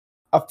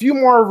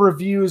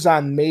reviews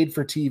on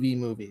made-for-TV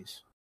movies.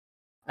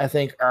 I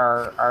think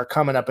are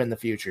coming up in the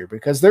future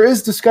because there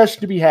is discussion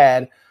to be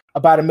had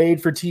about a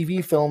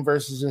made-for-TV film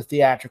versus a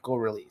theatrical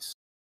release.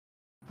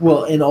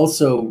 Well, and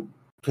also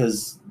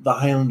because the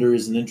Highlander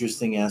is an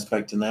interesting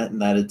aspect in that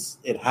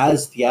it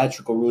has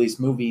theatrical release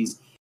movies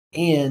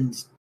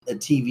and a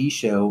TV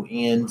show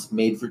and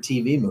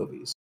made-for-TV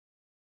movies.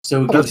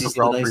 So it gives us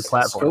a nice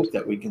scope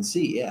that we can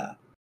see, yeah.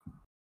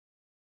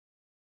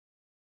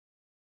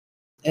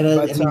 And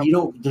I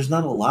mean, there's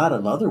not a lot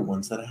of other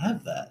ones that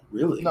have that,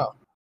 really. No.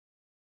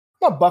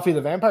 Well, Buffy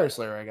the Vampire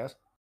Slayer, I guess.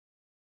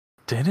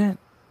 Did it?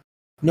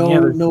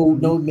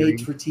 No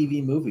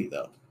made-for-TV movie,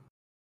 though.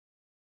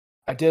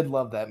 I did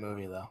love that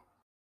movie, though.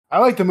 I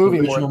like the movie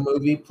original more.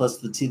 Movie plus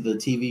the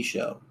TV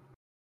show.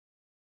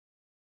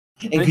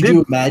 And could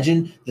you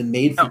imagine the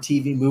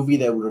made-for-TV movie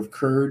that would have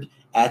occurred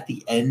at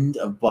the end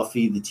of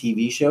Buffy the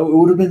TV show? It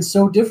would have been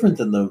so different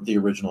than the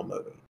original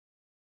movie.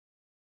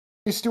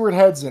 Stuart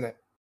Head's in it.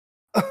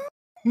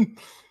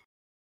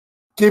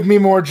 Give me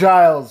more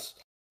Giles.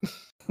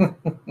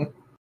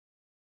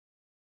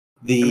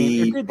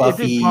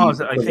 Buffy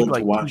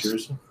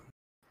Watchers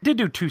did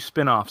do 2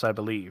 spin-offs, I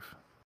believe.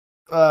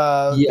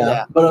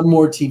 Yeah, but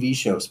more TV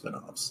show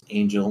spin-offs.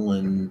 Angel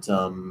and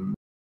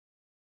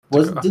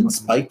didn't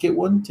Spike get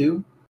one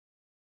too?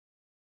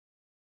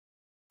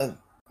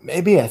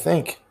 Maybe, I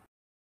think.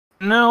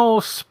 No,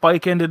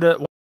 Spike ended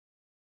up.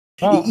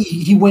 Well,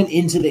 he went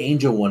into the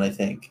Angel one, I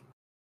think.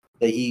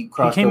 That he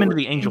came into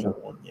the Angel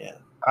one. Yeah.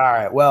 All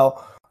right.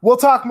 Well, we'll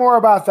talk more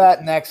about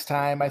that next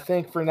time. I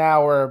think for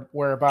now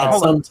we're about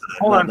sometime,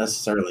 not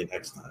necessarily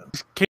next time.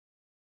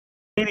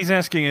 Katie's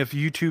asking if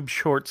YouTube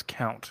Shorts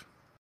count.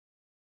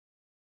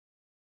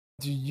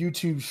 Do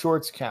YouTube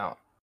Shorts count?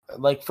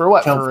 Like for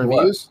what? For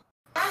reviews?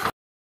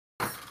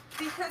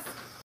 Because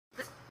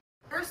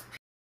there's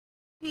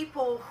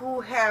people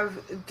who have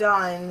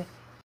done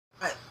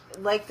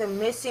like the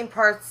missing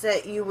parts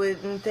that you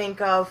wouldn't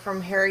think of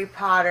from Harry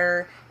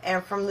Potter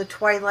and from the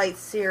Twilight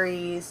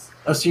series.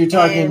 Oh, so you're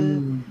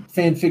talking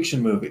fan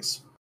fiction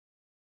movies?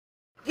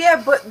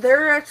 Yeah, but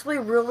they're actually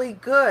really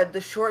good.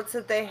 The shorts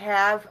that they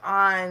have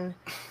on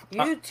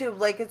YouTube,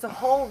 like it's a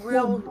whole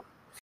real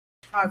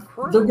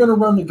crew. They're gonna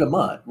run the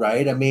gamut,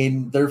 right? I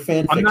mean, they're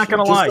fan fiction. I'm not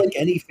gonna just lie. Like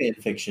any fan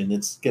fiction,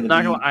 it's gonna be.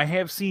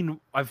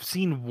 I've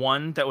seen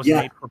one that was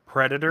made for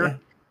Predator. Yeah.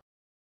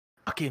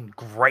 Fucking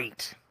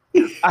great.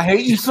 I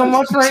hate you so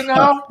much right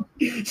now.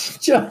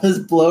 John is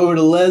blowing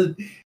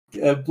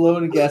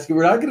a gasket.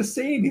 We're not going to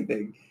say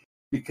anything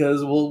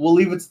because we'll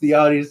leave it to the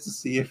audience to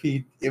see if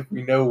we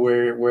know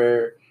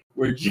where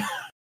John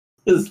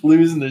is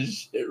losing his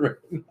shit right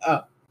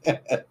now.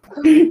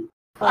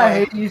 I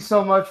hate you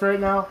so much right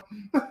now.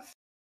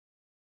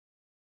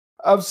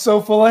 I'm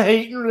so full of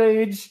hate and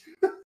rage.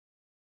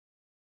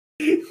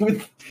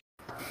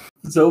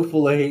 So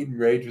full of hate and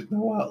rage with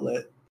no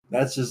outlet.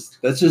 That's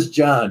just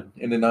John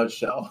in a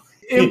nutshell.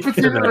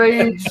 Impotent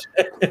rage.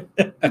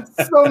 It's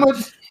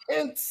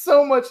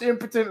so much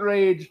impotent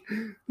rage.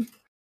 All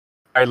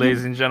right,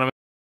 ladies and gentlemen.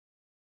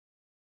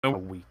 A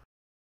week.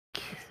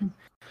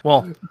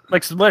 Well,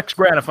 let's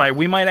gratify.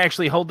 We might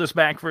actually hold this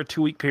back for a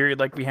 2-week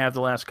period like we have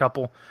the last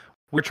couple.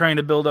 We're trying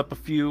to build up a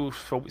few,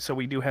 so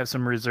we do have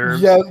some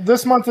reserves. Yeah,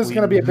 this month is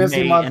going to be a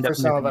busy month for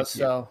some of us.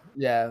 So,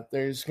 yeah,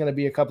 there's going to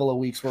be a couple of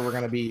weeks where we're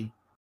going to be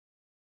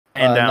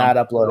not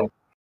uploading.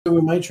 So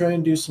we might try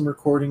and do some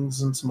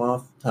recordings and some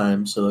off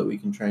time so that we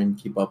can try and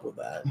keep up with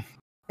that.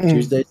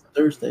 Tuesdays and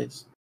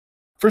Thursdays.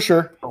 For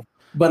sure.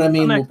 But I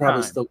mean, we'll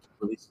probably still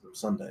release them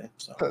Sunday.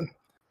 So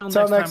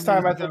until next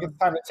time, I think it's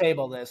time to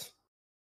table this.